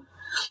 really, more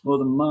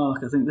than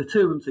Mark. I think the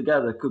two of them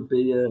together could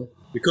be...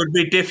 it could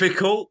be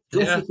difficult.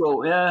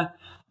 Difficult, yeah.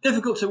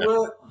 Difficult to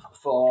work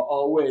for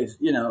or with,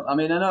 you know. I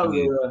mean, I know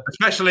you're...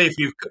 Especially if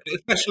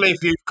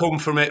you've come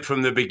from it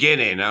from the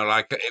beginning.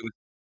 Like, it was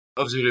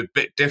obviously a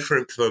bit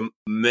different for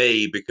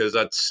me because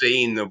I'd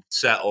seen the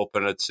setup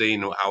and I'd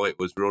seen how it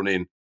was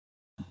running.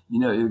 You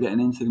know what you're getting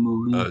into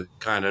more.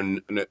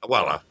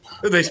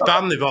 This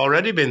band, they've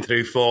already been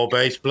through 4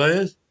 bass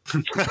players.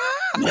 6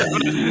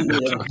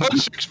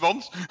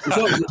 months. You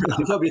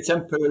thought a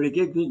temporary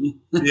gig, didn't you?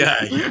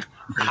 Yeah.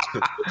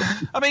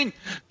 I mean,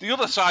 the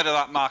other side of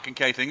that Mark and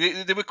Kay thing,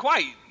 they were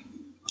quite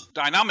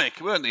dynamic,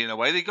 weren't they, in a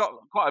way? They got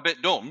quite a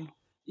bit done.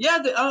 Yeah,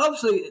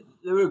 obviously,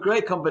 they were a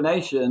great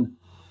combination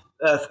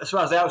as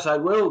far as the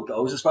outside world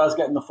goes, as far as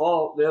getting the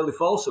early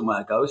fall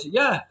somewhere goes.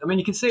 Yeah, I mean,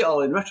 you can see it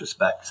all in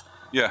retrospect.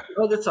 Yeah.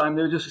 At the time,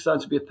 they were just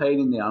starting to be a pain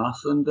in the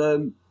arse. And,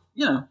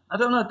 you know, I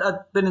don't know,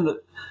 I'd been in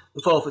the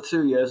fall for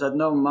 2 years. I'd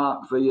known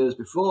Mark for years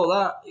before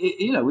that.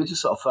 You know, we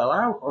just sort of fell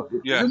out.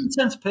 It was an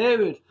intense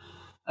period.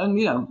 And,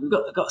 you know, we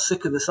got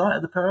sick of the sight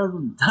of the pair of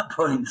them at that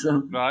point.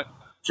 So right.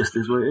 Just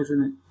is what it is,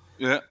 isn't it?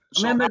 Yeah.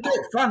 I mean, I'm a big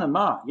fan of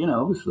Mark, you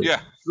know, obviously.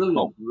 Yeah.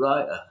 Brilliant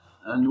writer.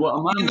 And what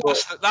a man.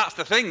 That's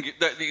the thing.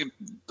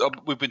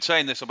 We've been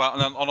saying this about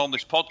on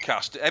this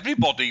podcast.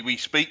 Everybody we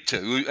speak to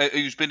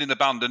who's been in the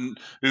band and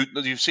who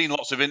you've seen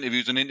lots of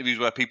interviews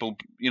where people,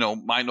 you know,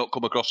 might not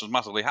come across as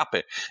massively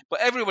happy, but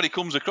everybody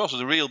comes across as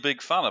a real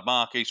big fan of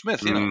Mark E.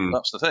 Smith. You know,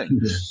 that's the thing.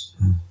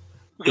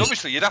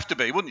 Obviously, you'd have to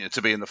be, wouldn't you,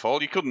 to be in the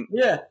Fall? You couldn't.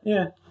 Yeah.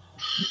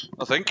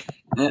 I think.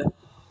 Yeah.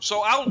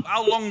 So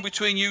how long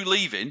between you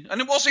leaving?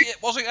 And was it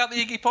at the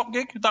Iggy Pop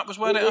gig? That was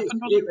where it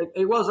happened?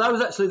 It was. I was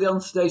actually the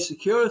on-stage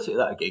security at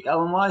that gig.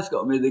 Alan Wise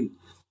got me the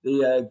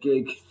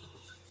gig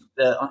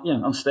you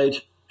know, on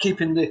stage,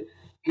 keeping the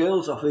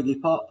girls off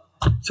Iggy Pop.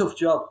 Tough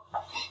job.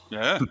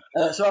 Yeah.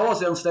 So I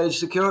was the on-stage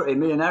security,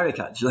 me and Eric,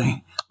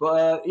 actually.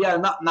 But,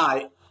 and that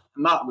night,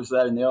 Mark was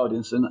there in the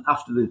audience, and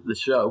after the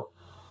show,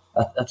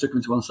 I took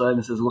him to one side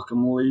and says, "Look,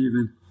 I'm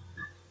leaving.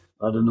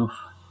 I've had enough."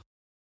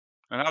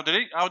 And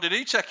how did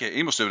he take it?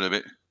 He must have been a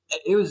bit.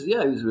 He was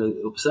really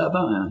upset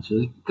about it,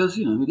 actually, because,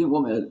 you know, he didn't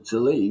want me to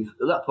leave.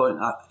 At that point,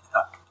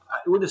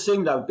 it would have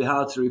seemed I would be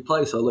hard to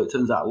replace, although it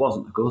turns out I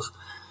wasn't, of course.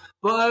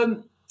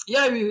 But he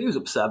was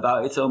upset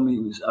about it. He told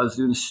me I was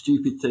doing a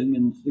stupid thing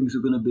and things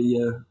were going to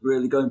be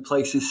really going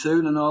places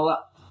soon and all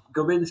that.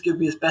 Gubbins gave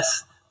me his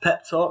best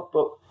pep talk,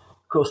 but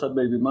of course I'd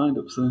made my mind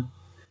up. So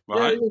he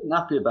wasn't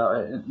happy about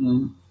it.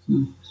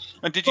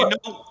 And did you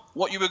know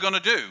what you were going to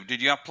do?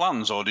 Did you have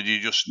plans, or did you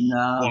just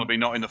want to be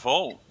not in the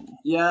Fall?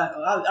 Yeah,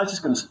 I was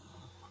just going to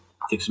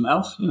do something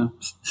else, you know,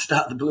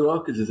 start the Blue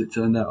Orchids as it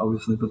turned out,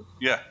 obviously. But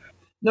yeah.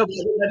 No, but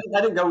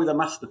I didn't go with a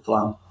master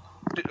plan.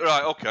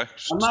 Right, okay.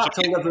 And Mark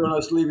told everyone I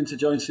was leaving to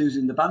join Susie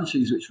and the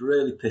Banshees, which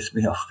really pissed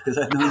me off because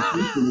I had no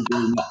intention of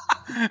doing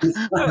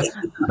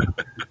that.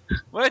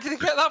 Where did he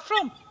get that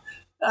from?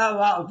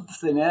 Out of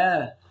thin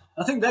air.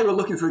 I think they were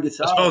looking for a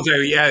guitar. I suppose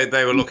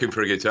they were looking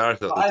for a guitarist at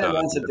the I never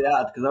time. answered the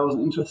ad because I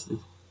wasn't interested.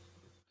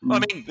 Well,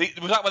 I mean,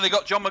 was that when they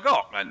got John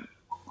McGough, then?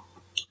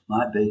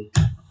 Might be.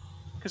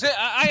 Because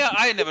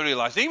I never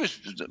realised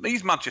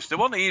he's Manchester,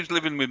 wasn't he? He was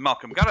living with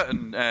Malcolm Garrett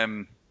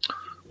and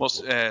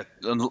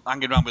and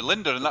hanging around with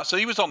Linda and that, so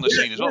he was on the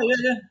scene as well.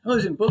 Yeah. Oh,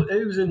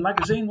 he was in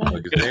magazine,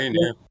 wasn't he? Magazine,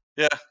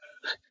 yeah.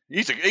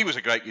 He was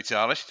a great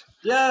guitarist.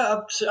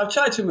 Yeah, I've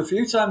chatted to him a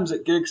few times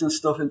at gigs and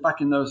stuff back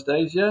in those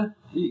days. Yeah,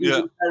 he was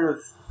aware of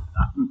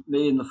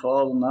me in the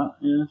Fall and that.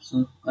 Yeah,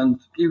 and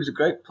he was a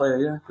great player.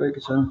 Yeah, great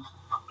guitar.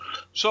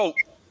 So,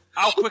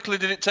 how quickly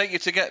did it take you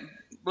to get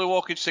Blue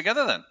Orchids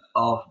together then?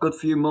 Oh, a good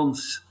few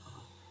months.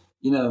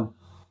 You know,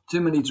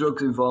 too many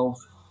drugs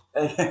involved.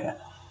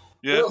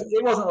 Yeah.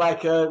 It wasn't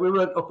like we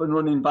weren't up and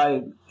running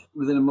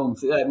within a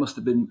month. Yeah, it must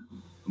have been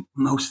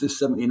most of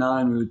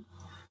 '79. We were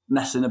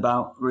messing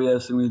about,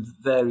 rehearsing with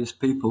various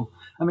people.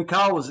 I mean,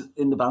 Carl was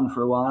in the band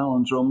for a while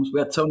on drums. We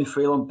had Tony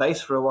Friel on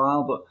bass for a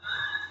while, but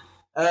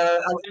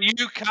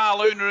you,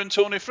 Carl Una and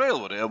Tony Friel,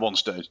 were it at one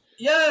stage?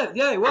 Yeah,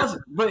 it was,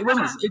 but it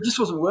wasn't. It just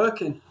wasn't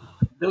working.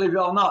 Believe it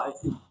or not,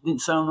 it didn't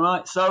sound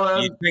right.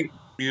 So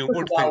you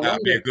would think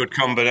that'd be a good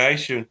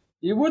combination.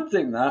 You would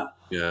think that.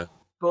 Yeah.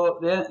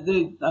 But I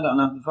don't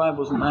know, the vibe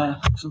wasn't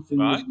there. Something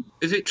right.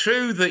 Is it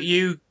true that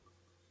you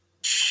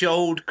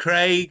showed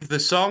Craig the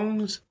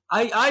songs?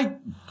 I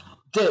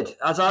did,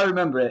 as I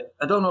remember it.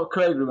 I don't know what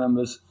Craig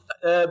remembers.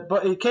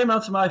 But he came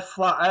round to my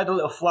flat. I had a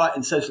little flat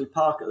in Sedgley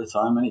Park at the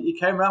time, and he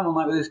came round one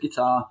night with his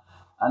guitar,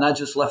 and I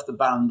just left the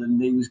band,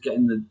 and he was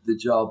getting the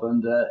job.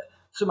 And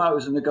somehow it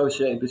was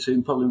negotiated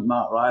between, probably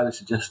Mark Riley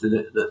suggested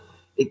it.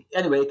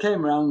 Anyway, he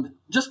came round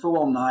just for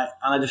one night,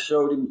 and I just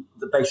showed him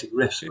the basic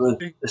riffs for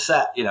the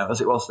set, as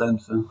it was then.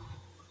 So.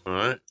 All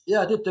right.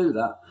 Yeah, I did do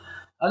that.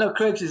 I know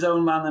Craig's his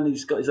own man and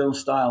he's got his own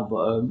style,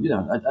 but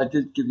I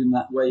did give him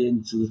that way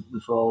into the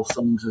Fall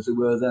songs as it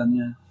were then.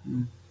 Yeah.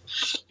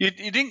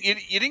 You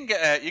didn't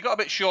get you got a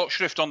bit short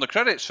shrift on the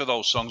credits for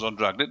those songs on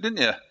Dragnet, didn't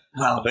you?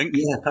 Well, I think.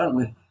 Yeah,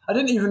 apparently. I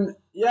didn't even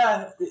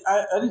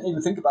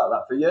think about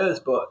that for years,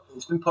 but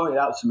it's been pointed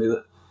out to me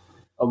that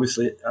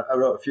obviously I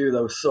wrote a few of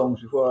those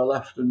songs before I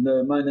left, and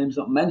my name's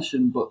not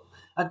mentioned, but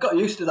I'd got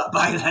used to that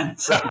by then.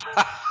 So.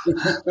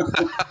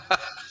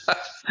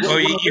 Well,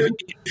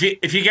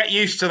 if you get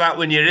used to that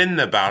when you're in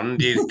the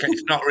band,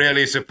 it's not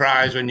really a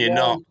surprise when you're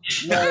not.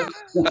 No.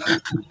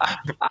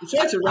 He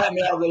tried to write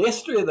me out of the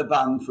history of the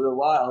band for a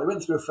while. He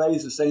went through a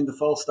phase of saying the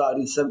Fall started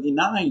in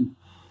 '79.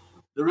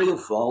 The real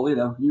Fall,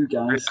 you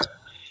guys.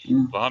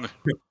 Blimey.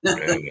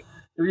 Did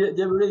you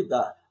ever read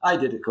that? I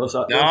did, of course.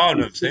 No, I've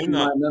never seen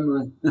that. My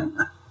memory.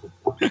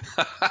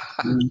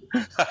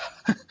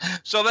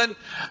 So then,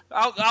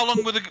 how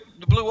long were the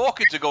Blue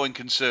Orchids a going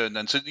concern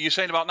then? So you're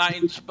saying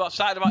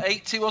started about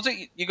 80, was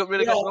it? You got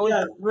really got going?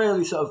 Yeah,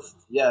 really sort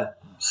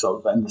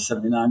of end of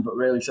 '79, but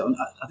really sort of,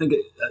 I think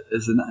it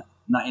was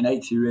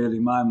 1980 really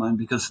in my mind,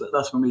 because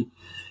that's when we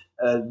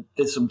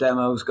did some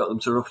demos, got them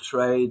to Rough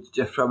Trade.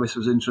 Jeff Travis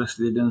was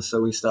interested in,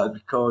 so we started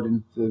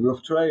recording for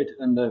Rough Trade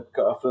and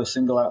got our first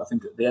single out, I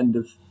think, at the end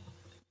of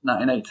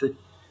 1980,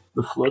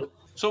 The Flood.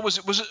 So was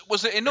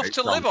it enough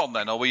to live on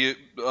then, or were you?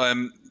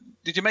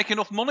 Did you make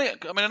enough money?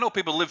 I mean, I know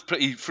people lived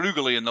pretty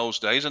frugally in those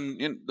days,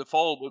 and the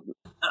Fall.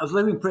 I was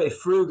living pretty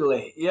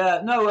frugally. Yeah,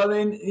 no, I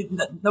mean,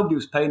 nobody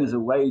was paying us a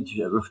wage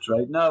at Rough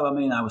Trade. No, I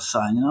mean, I was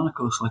signing on, of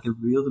course, like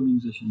every other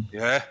musician.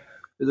 Yeah,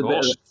 there's a bit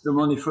of extra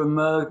money from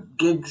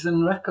gigs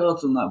and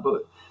records and that,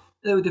 but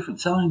they were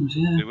different times.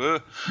 Yeah, they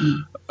were.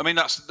 I mean,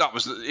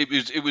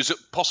 it was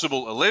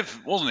possible to live,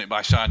 wasn't it,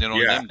 by signing on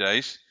in them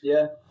days?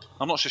 Yeah.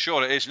 I'm not so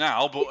sure it is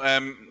now, but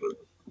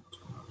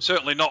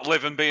certainly not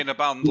live and be in a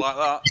band like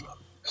that.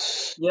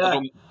 Yeah,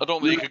 I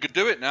don't think you could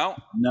do it now.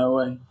 No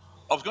way.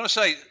 I was going to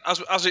say,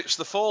 as it's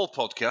the Fall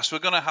podcast, we're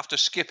going to have to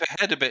skip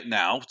ahead a bit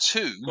now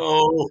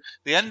to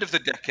the end of the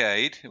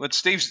decade when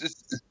Steve's.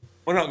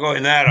 We're not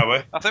going there, are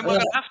we? I think we're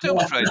going to have to, I'm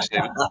afraid,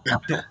 Steve.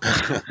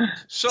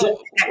 So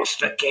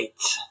extra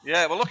gates.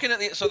 Yeah, we're looking at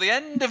the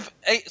end of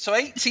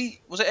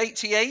 80. Was it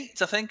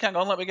 88? I think. Hang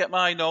on, let me get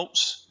my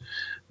notes.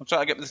 I'm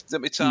trying to get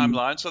my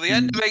timeline. So the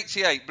end of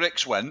 88,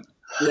 Bricks went.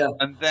 Yeah.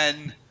 And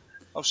then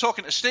I was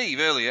talking to Steve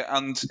earlier,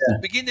 and the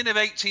beginning of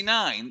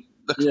 89,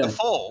 the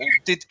Fall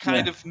did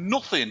kind of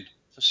nothing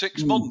for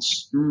 6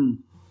 months.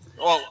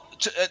 Well,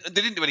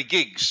 they didn't do any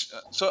gigs.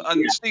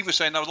 And Steve was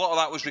saying a lot of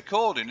that was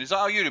recording. Is that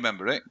how you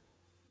remember it?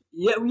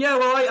 Yeah.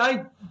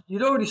 Well,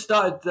 you'd already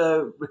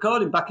started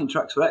recording backing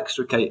tracks for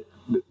Extricate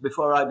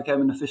before I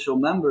became an official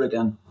member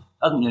again,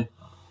 hadn't you?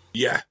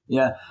 Yeah.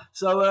 Yeah.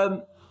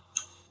 So,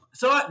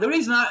 the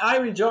reason I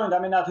rejoined, I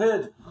mean, I'd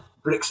heard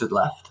Bricks had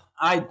left.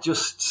 I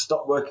just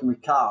stopped working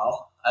with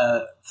Carl.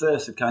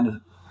 First had kind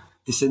of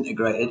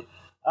disintegrated.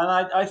 And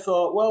I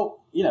thought,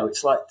 well,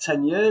 it's like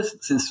 10 years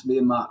since me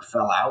and Mark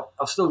fell out.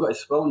 I've still got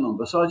his phone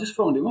number. So I just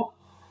phoned him up.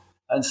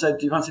 and said,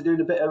 "Do you fancy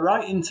doing a bit of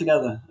writing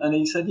together?" And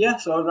he said, "Yeah."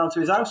 So I went round to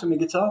his house with my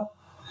guitar.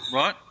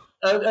 Right.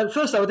 At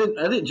first, I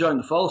didn't join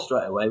the Fall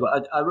straight away,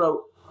 but I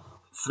wrote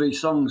 3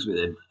 songs with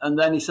him. And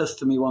then he says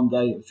to me one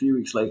day, a few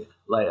weeks later,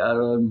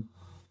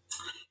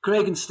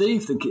 "Craig and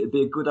Steve think it'd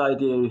be a good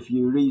idea if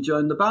you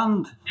rejoin the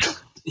band."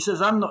 He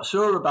says, "I'm not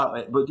sure about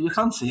it, but do you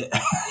fancy it?"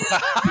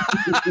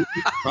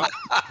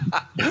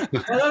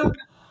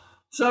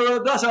 So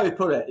that's how he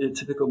put it in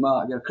typical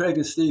Mark. Craig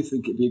and Steve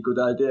think it'd be a good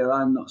idea.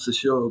 I'm not so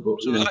sure.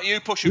 But So was that you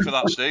pushing for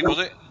that, Steve, was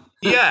it?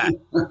 Yeah.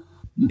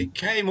 It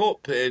came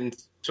up in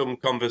some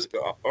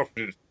conversation.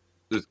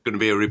 There's going to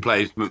be a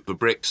replacement for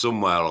Brick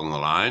somewhere along the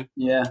line.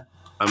 Yeah.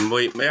 And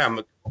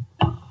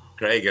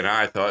Craig and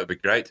I thought it'd be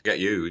great to get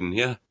you. And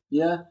yeah.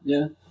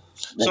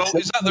 So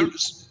is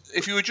that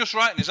if you were just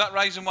writing, is that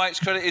reason why it's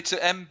credited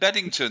to M.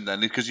 Beddington then?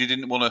 Because you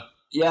didn't want to...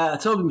 Yeah, I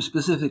told him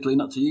specifically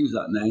not to use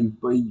that name,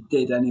 but he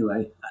did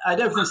anyway. I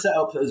had everything set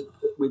up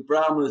with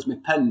Brahma as my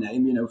pen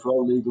name, for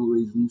all legal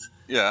reasons.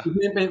 Yeah.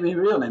 My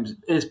real name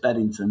is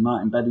Beddington,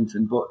 Martin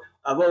Beddington, but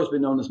I've always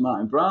been known as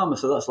Martin Brahma,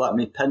 so that's like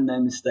my pen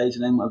name, my stage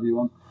name, whatever you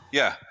want.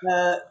 Yeah.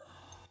 And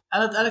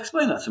I'd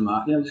explain that to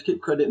Mark, just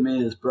keep crediting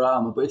me as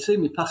Brahma, but he'd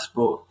seen my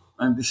passport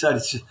and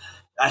decided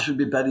I should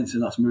be Beddington,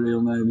 that's my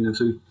real name,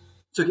 so he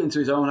took it into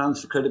his own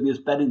hands to credit me as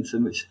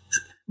Beddington, which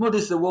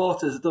muddies the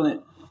waters, done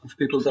it, if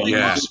people don't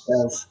know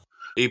details.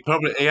 He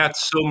had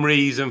some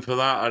reason for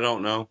that, I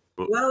don't know.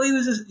 But... Well, he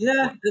was at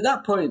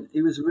that point,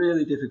 he was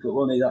really difficult,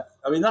 wasn't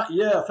he? That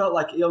year, I felt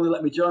like he only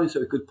let me join so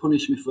he could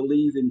punish me for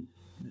leaving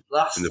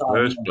last time. In the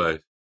first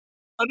place.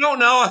 I don't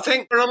know, I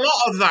think for a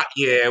lot of that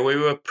year, we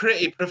were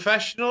pretty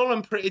professional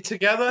and pretty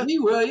together. We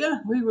were, yeah.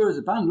 We were as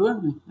a band,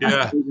 weren't we?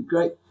 Yeah. It was a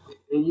great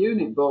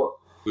unit, but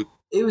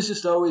he was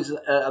just always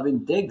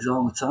having digs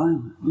all the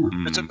time. Yeah.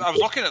 I was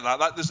looking at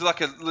that. There's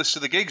like a list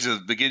of the gigs at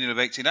the beginning of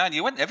 '89.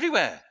 You went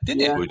everywhere,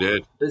 didn't you? We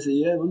did. Busy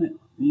year, wasn't it?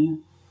 Yeah.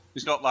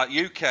 It's not like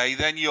UK,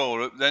 then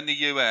Europe, then the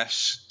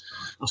US,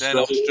 then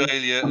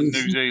Australia and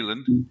New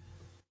Zealand.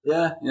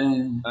 Yeah.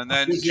 And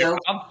then Japan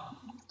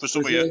for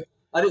some of you.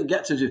 I didn't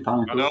get to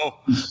Japan. I know.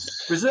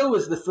 Brazil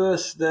was the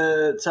first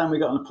time we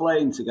got on a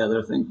plane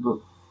together, I think. But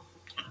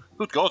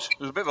good God, it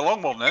was a bit of a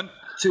long one then.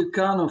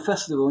 Tucano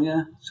Festival,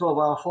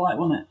 12-hour flight,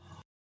 wasn't it?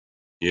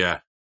 Yeah.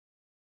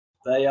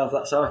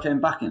 That's how I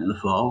came back into the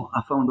Fall.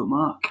 I phoned up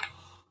Mark.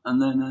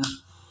 And then,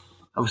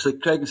 obviously,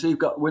 Craig and Steve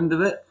got wind of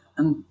it,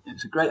 and it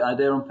was a great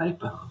idea on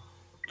paper.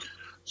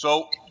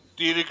 So,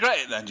 do you regret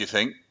it then, do you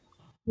think?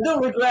 I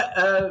don't regret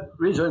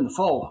rejoining the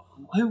Fall.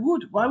 Who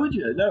would? Why would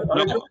you? No.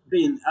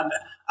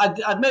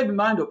 I'd made my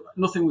mind up.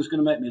 Nothing was going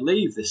to make me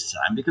leave this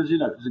time because, it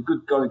was a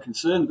good going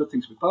concern, good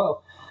things to be part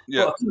of.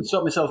 Yeah. But I couldn't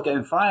stop myself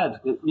getting fired.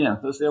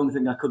 That's the only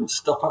thing I couldn't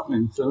stop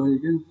happening. So there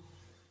you go.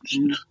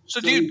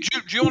 So do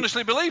you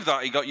honestly believe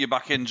that he got you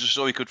back in just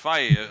so he could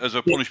fire you as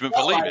a punishment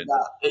for leaving?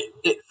 Like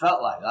it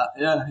felt like that,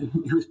 yeah.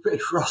 He was pretty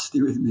frosty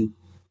with me,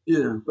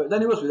 But then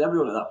he was with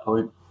everyone at that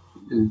point.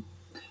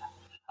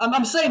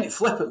 I'm saying it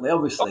flippantly,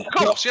 obviously. Of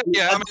course,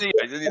 yeah. I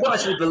don't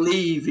actually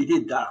believe he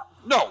did that.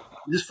 No.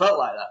 It just felt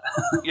like that.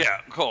 Yeah,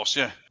 of course,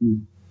 yeah.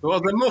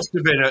 Well, there must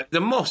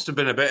have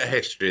been a bit of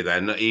history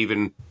then,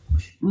 even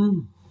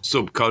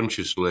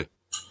subconsciously.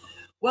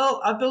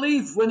 Well, I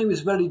believe when he was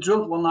very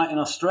drunk one night in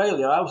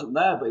Australia, I wasn't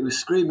there, but he was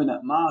screaming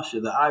at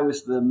Marsha that I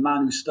was the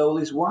man who stole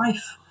his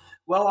wife.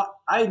 Well,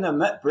 I had never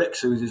met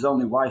Brix, who was his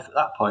only wife at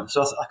that point,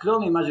 so I could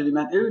only imagine he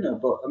meant Una,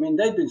 but,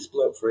 they'd been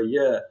split up for a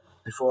year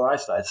before I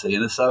started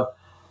seeing her, so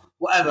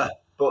whatever.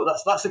 But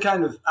that's the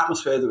kind of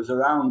atmosphere that was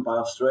around by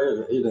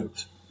Australia,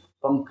 It's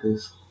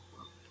bonkers.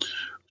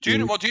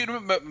 What do you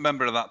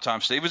remember of that time,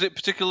 Steve? Was it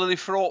particularly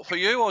fraught for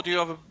you, or do you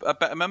have a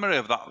better memory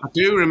of that? I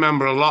do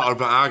remember a lot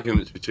of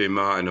arguments between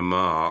Martin and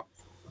Mark,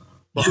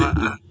 but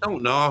I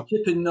don't know.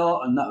 Chipping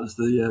Norton, that was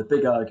the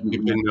big argument.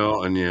 Chipping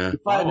Norton, yeah. He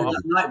fired me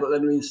that night, but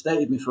then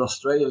reinstated me for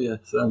Australia.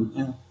 So,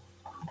 yeah.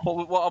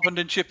 What happened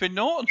in Chipping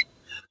Norton?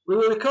 We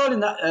were recording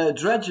that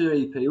Dredger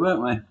EP,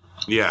 weren't we?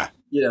 Yeah.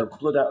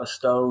 Blood Out of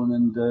Stone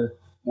and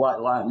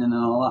White Lightning and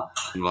all that.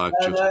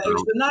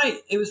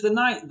 It was the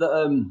night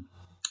that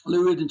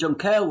Lou Reed and John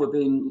Cale were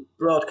being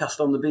broadcast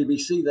on the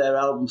BBC. Their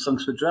album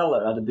Songs for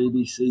Drella had a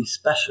BBC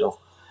special.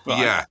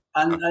 Right. Yeah.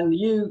 And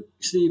you,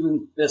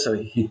 Stephen,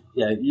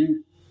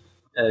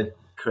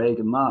 Craig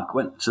and Mark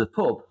went to the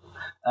pub,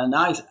 and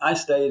I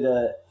stayed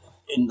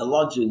in the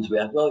lodgings we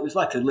had. Well, it was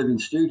like a living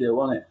studio,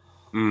 wasn't it?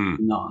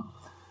 No.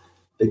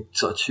 Big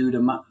sort of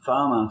Tudor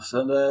farmhouse.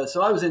 And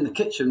so I was in the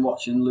kitchen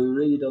watching Lou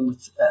Reed on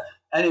the...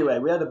 anyway,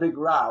 we had a big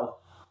row.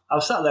 I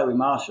was sat there with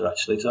Marsha,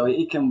 actually, so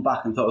he came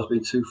back and thought I was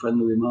being too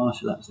friendly with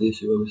Marsha. That was the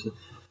issue, obviously.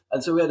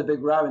 And so we had a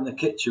big row in the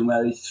kitchen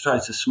where he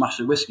tried to smash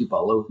a whiskey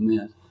bottle over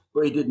my head,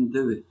 but he didn't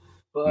do it.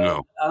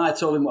 And I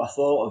told him what I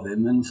thought of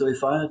him, and so he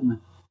fired me.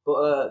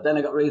 But then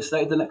I got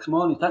reinstated the next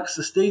morning. Thanks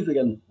to Steve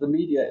again, the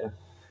mediator.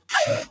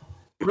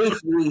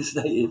 Briefly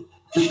reinstated.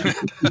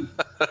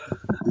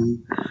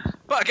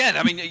 But again,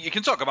 I mean, you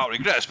can talk about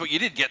regrets, but you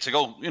did get to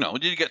go. You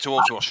did get to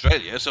go to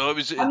Australia, so it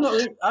was. I'm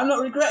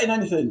not regretting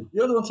anything.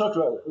 You're the one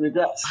talking about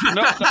regrets.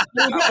 No,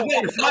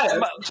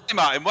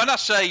 Martin. When I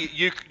say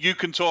you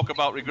can talk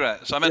about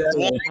regrets, I meant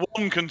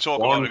one can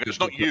talk about regrets,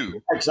 not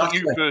you.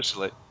 Exactly. Not you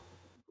personally.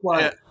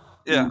 Why?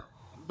 Yeah.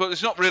 But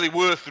it's not really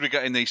worth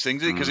regretting these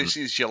things, because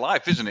it's your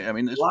life, isn't it? I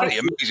mean, it's a pretty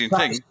amazing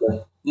thing.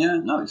 Yeah,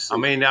 no. I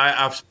mean,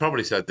 I've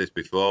probably said this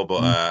before,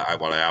 but I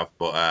have.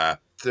 But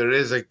there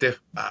is a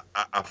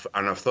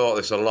and I've thought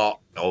this a lot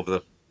over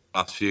the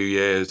last few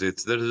years.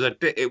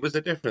 It was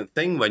a different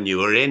thing when you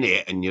were in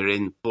it and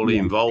you're fully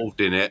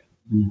involved in it.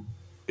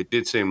 It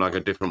did seem like a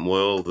different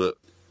world that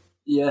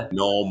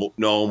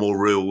normal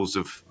rules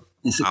of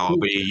how to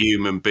be a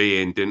human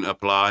being didn't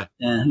apply.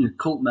 Yeah, you're a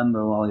cult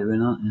member while you're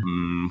in, aren't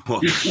you?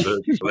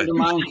 The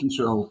mind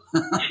control.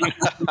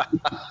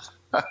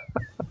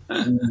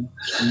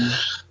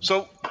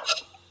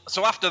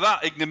 So after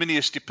that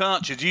ignominious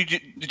departure,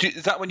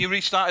 is that when you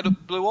restarted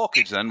up Blue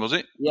Orchids then, was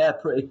it? Yeah,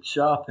 pretty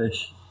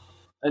sharpish.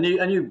 A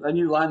new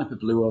lineup of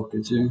Blue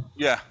Orchids,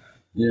 yeah.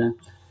 Yeah.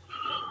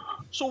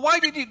 So why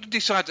did you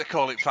decide to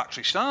call it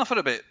Factory Star for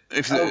a bit?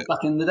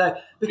 Back in the day.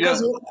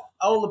 Because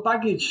all the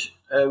baggage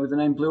with the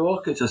name Blue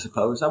Orchids, I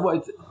suppose. I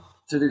wanted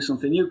to do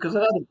something new, because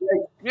I had a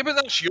break. Yeah, but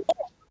that's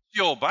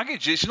your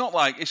baggage. It's not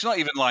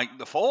even like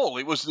the Fall.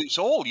 It's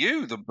all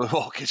you, the Blue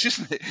Orchids,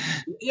 isn't it?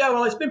 Yeah,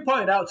 well, it's been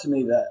pointed out to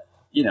me that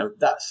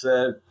that's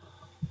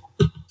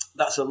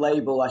a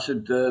label I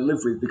should live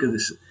with,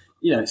 because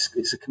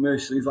it's a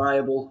commercially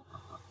viable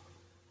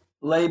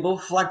label,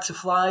 flag to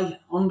fly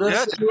under.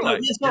 Yeah,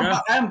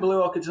 I am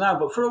Blue Orchids now,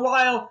 but for a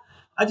while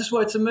I just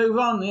wanted to move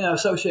on,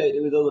 associate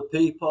it with other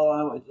people.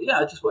 I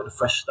just wanted a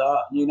fresh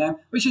start, new name,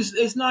 which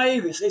is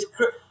naive. It's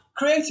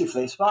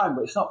creatively it's fine,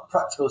 but it's not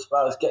practical as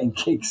far as getting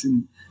gigs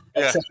and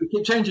etc. You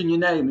keep changing your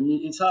name, and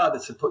it's harder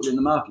to put you in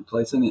the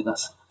marketplace, isn't it?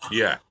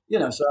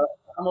 So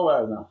I'm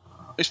aware of that.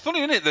 It's funny,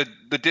 isn't it,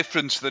 the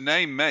difference the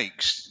name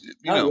makes?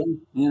 Yeah.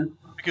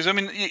 Because I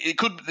mean, it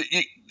could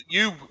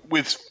you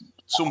with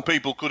some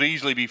people could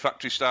easily be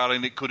Factory Star,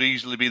 and it could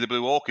easily be the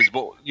Blue Orchids,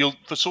 but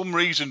for some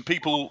reason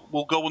people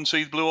will go and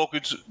see the Blue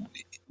Orchids.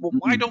 Well,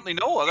 why don't they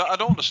know? I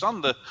don't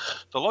understand the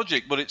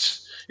logic, but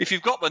if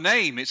you've got the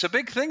name, it's a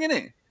big thing, isn't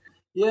it?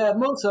 Yeah,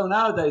 more so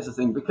nowadays, I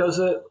think, because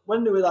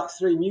when there were like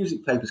 3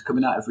 music papers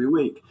coming out every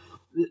week,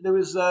 there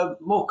was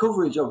more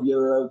coverage of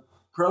your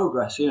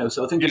progress,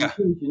 So I think if you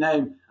changed your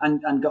name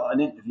and got an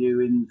interview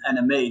in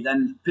NME,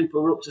 then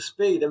people were up to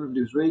speed.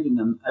 Everybody was reading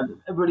them.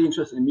 Everybody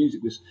interested in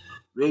music was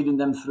reading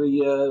them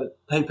 3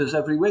 papers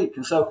every week.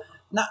 And so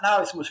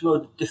now it's much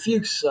more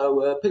diffuse.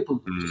 So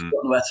people just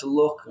don't know where to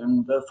look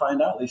and find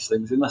out these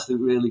things unless they're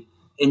really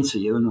into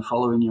you and are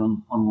following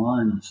you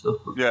online and stuff.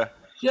 But,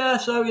 yeah,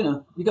 so,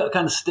 you got to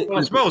kind of stick with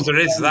I suppose there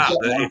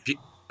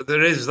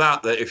is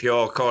that if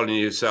you're calling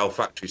yourself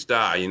Factory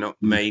Star, you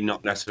may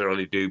not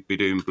necessarily be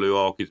doing Blue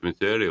Orchids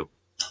material.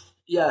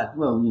 Yeah,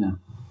 well,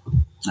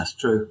 that's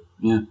true.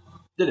 Yeah,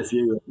 did a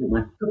few, didn't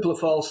we? A couple of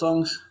fall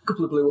songs, a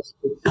couple of Blue Orchids,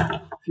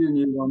 a few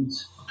new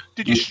ones.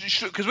 Did you?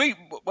 Because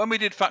when we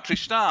did Factory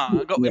Star,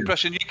 I got the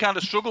impression you kind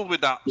of struggled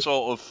with that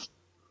sort of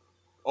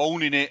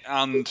owning it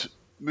and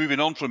moving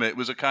on from it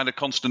was a kind of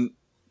constant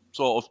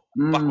sort of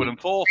backward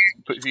and forth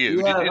for you.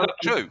 Is that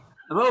true?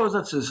 I've always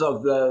had to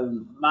sort of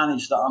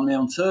manage that on my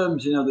own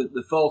terms,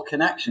 the Fall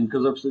connection,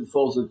 because obviously the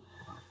Fall's a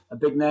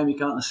big name you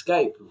can't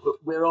escape.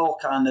 We're all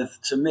kind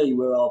of, to me,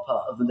 we're all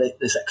part of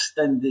this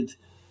extended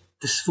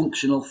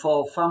dysfunctional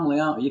Fall family,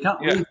 aren't we? You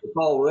can't leave the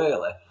Fall,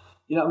 really.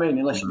 You know what I mean?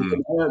 Unless you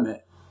become a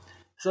hermit.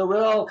 So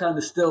we're all kind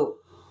of still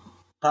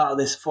part of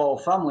this Fall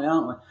family,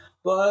 aren't we?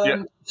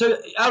 But so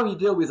how you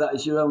deal with that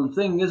is your own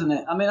thing, isn't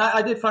it? I mean,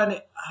 I did find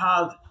it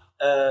hard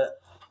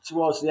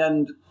towards the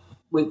end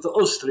with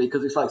us 3,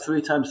 because it's like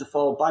 3 times the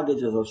Fall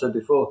baggage, as I've said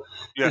before.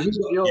 Because you've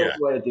got your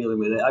way of dealing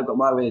with it, I've got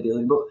my way of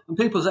dealing with it. And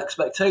people's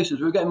expectations,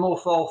 we were getting more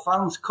Fall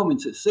fans coming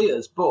to see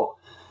us, but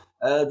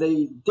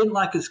they didn't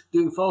like us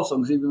doing Fall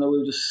songs, even though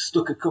we just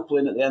stuck a couple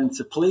in at the end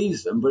to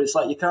please them. But it's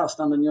like, you can't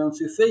stand on your own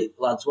 2 feet,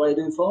 lads. Why are you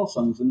doing Fall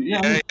songs? And, we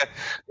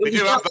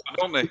do have that,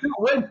 don't we? You can't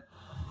win.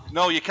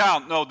 No, you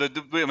can't. No,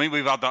 I mean,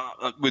 we've had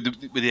that with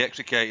the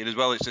Extricated as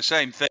well. It's the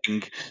same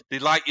thing. They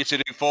like you to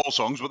do Fall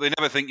songs, but they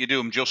never think you do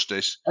them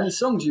justice. And the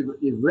songs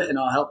you've written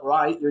or helped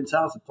write, you're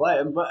entitled to play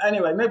them. But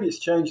anyway, maybe it's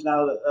changed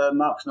now that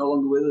Mark's no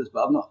longer with us,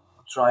 but I've not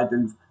tried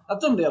doing...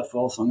 I've done the odd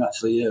Fall song,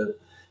 actually,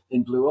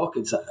 in Blue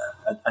Orchids.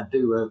 I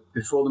do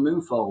Before the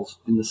Moon Falls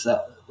in the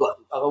set.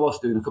 I was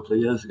doing a couple of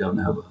years ago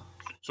now, but...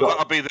 So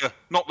that'll be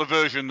not the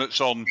version that's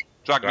on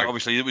Dragnet,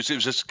 obviously. It was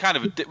a kind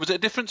of was it a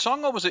different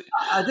song, or was it?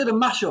 I did a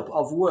mashup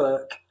of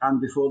Work and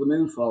Before the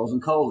Moon Falls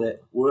and called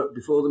it Work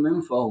Before the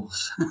Moon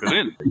Falls.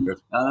 Brilliant.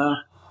 I know.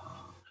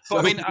 So,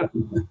 I mean,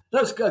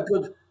 that's good.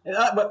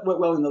 That worked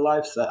well in the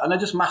live set, and I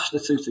just mashed the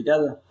 2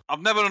 together.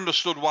 I've never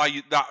understood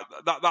why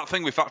that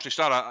thing with Factory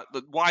Star,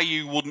 why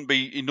you wouldn't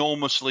be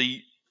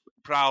enormously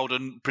proud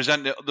and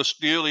present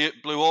the early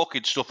Blue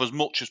Orchid stuff as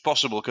much as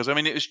possible, because I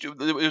mean it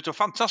was a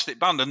fantastic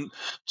band, and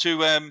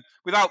to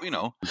without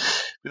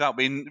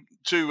being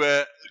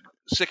too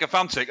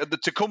sycophantic.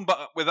 To come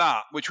back with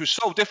that, which was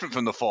so different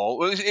from The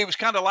Fall, it was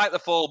kind of like The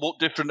Fall, but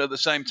different at the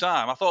same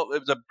time. I thought it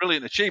was a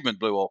brilliant achievement,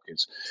 Blue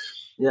Orchids.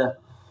 Yeah.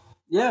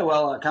 Yeah,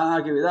 well, I can't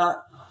argue with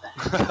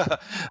that.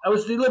 I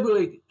was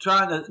deliberately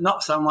trying to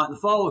not sound like The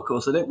Fall, of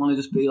course. I didn't want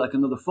to just be like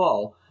another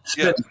Fall.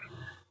 Yeah.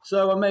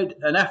 So I made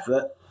an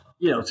effort,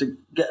 to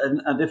get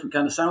a different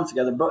kind of sound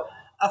together. But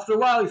after a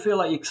while, you feel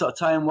like you're sort of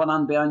tying one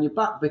hand behind your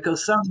back,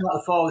 because sounding like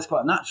The Fall is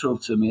quite natural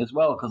to me as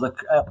well, because I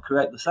help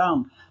create the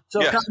sound. So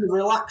I kind of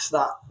relaxed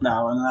that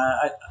now, and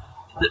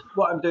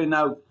what I'm doing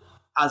now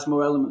has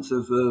more elements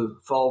of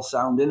Fall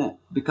sound in it,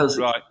 because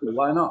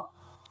why not?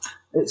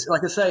 It's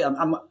like I say,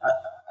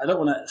 I don't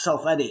want to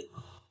self-edit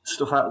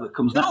stuff out that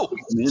comes natural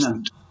to me,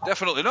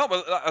 Definitely not.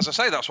 But as I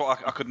say, that's what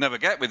I could never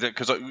get with it,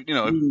 because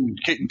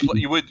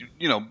you would,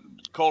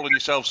 calling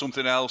yourself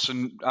something else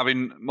and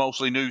having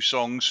mostly new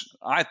songs.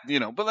 But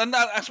then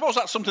I suppose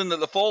that's something that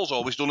The Fall's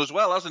always done as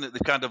well, hasn't it?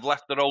 They've kind of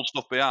left their old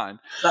stuff behind.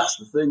 That's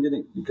the thing, isn't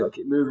it? You've got to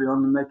keep moving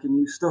on and making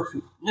new stuff.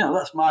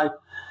 That's my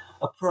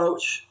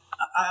approach.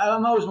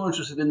 I'm always more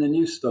interested in the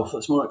new stuff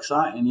that's more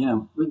exciting.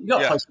 You've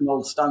got to play some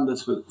old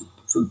standards for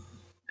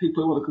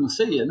people who want to come and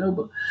see you,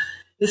 but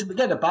it's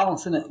getting a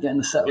balance, isn't it? Getting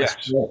the set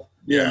list.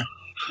 Yeah.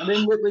 I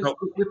mean,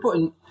 we're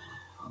putting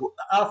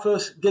our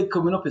first gig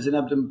coming up is in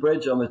Ebden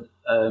Bridge on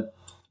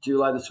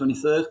July the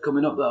 23rd.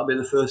 Coming up, that'll be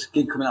the first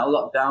gig coming out of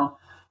lockdown,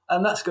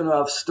 and that's going to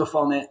have stuff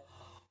on it.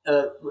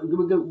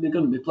 We're going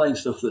to be playing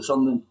stuff that's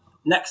on the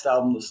next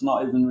album that's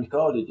not even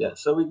recorded yet.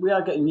 So we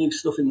are getting new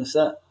stuff in the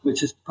set,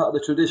 which is part of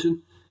the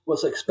tradition.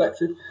 What's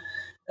expected.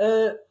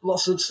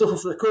 Lots of stuff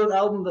off the current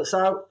album that's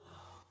out.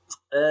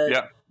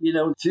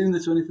 June the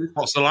 25th.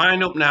 What's the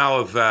lineup now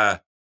of? Now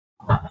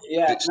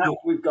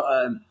we've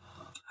got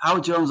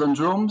Howard Jones on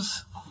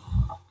drums,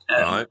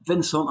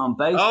 Vince Hunt on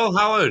bass. Oh,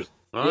 Howard!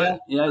 Right.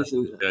 Yeah, he's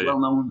a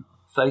well-known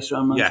face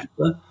around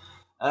Manchester.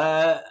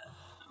 Yeah.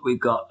 We've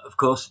got, of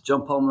course,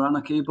 John Paul Moran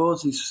on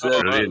keyboards. He's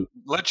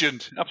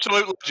legend,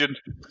 absolute legend.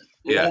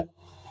 Yeah,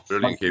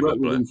 brilliant keyboard player. I've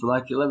worked with him for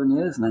like 11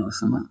 years now or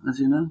something, as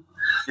you know.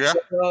 Yeah.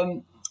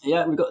 So,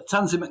 we've got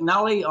Tansy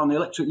McNally on the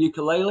electric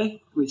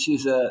ukulele, which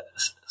is a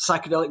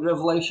psychedelic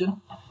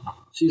revelation.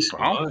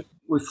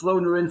 We've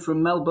flown her in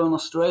from Melbourne,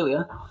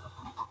 Australia.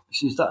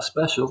 She's that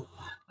special.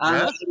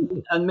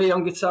 And me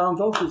on guitar and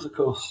vocals, of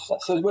course.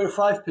 So we're a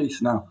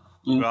 5-piece now.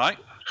 Right.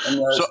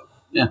 And,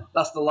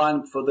 that's the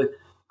lineup for the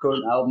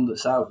current album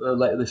that's out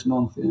later this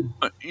month.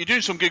 Yeah. You're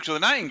doing some gigs with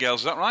the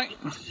Nightingales, is that right?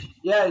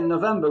 Yeah, in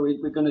November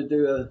we're going to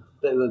do a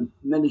bit of a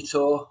mini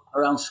tour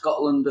around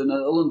Scotland and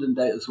a London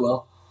date as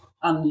well.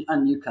 And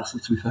Newcastle,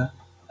 to be fair.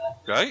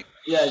 Great.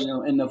 Yeah,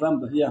 in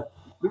November, yeah.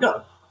 We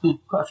got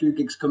quite a few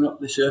gigs coming up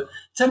this year.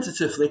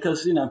 Tentatively,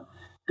 because,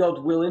 God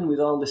willing, with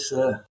all this...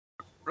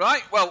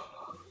 Right, well,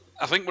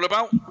 I think we're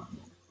about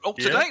up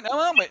to date now,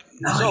 aren't we?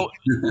 So,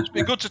 it's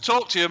been good to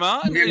talk to you,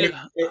 Martin. It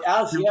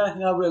has, yeah.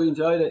 I really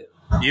enjoyed it.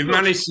 You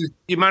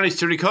managed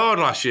to record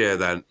last year,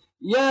 then?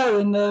 Yeah,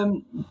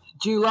 in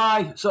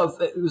July.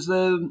 It was...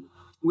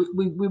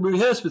 We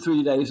rehearsed for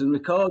 3 days and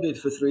recorded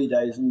for 3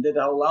 days and did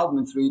a whole album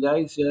in 3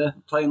 days,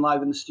 playing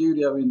live in the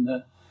studio in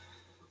the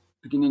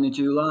beginning of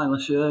July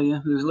last year,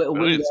 There was a little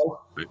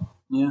window.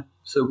 Yeah,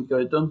 so we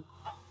got it done.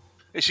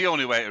 It's the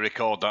only way to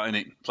record that, isn't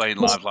it? Playing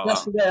live like that.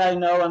 That's the way I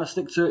know, and I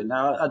stick to it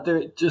now. I do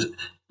it just...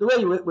 The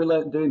way we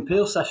learned doing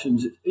Peel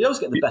sessions, you always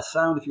get the best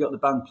sound if you've got the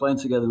band playing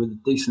together with a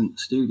decent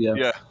studio.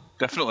 Yeah.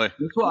 Definitely.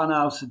 That's what I know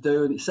how to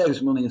do, and it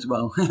saves money as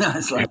well.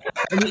 It's like,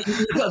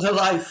 you've got the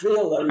live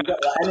feel, though. You've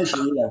got that energy,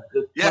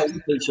 to play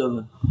with each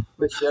other.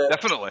 Which,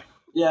 definitely.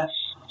 Yeah.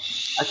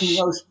 I can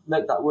always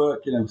make that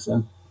work,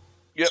 so.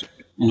 Yep.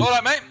 Yeah. All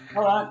right, mate.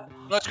 All right.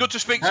 Well, it's good to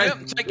speak to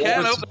you. Take care.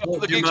 I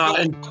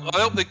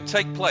hope they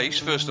take place,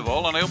 first of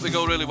all, and I hope they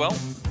go really well.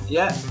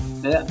 Yeah.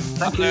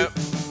 Thank you.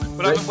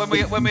 But when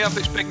we have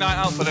this big night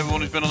out for everyone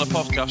who's been on the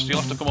podcast,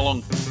 you'll have to come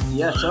along.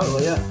 Yeah,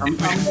 totally, yeah.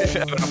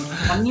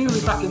 I'm newly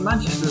back in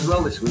Manchester as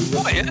well this week.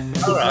 Oh, yeah?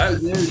 All right.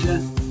 Good news, yeah.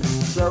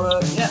 So,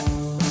 yeah.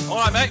 All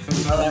right, mate.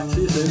 All right,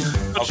 see you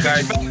soon.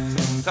 Okay.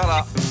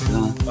 Ta-da.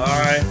 All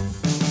right.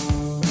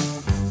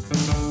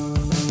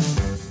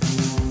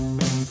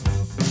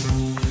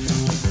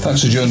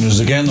 Thanks for joining us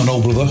again on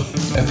Old Brother.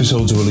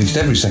 Episodes are released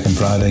every second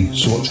Friday,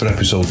 so watch for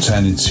episode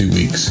 10 in 2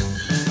 weeks.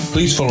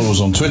 Please follow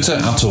us on Twitter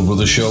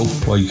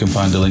 @OldBrotherShow, where you can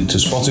find a link to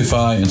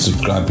Spotify and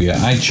subscribe via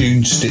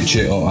iTunes,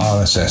 Stitcher or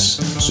RSS,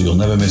 so you'll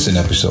never miss an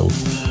episode.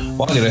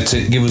 While you're at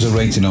it, give us a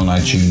rating on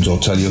iTunes or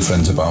tell your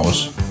friends about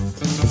us.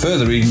 For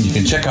further reading, you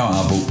can check out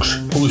our books,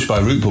 published by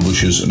Root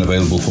Publishers and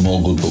available from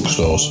all good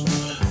bookstores.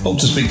 Hope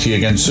to speak to you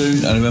again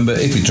soon, and remember,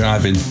 if you're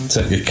driving,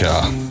 take your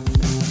car.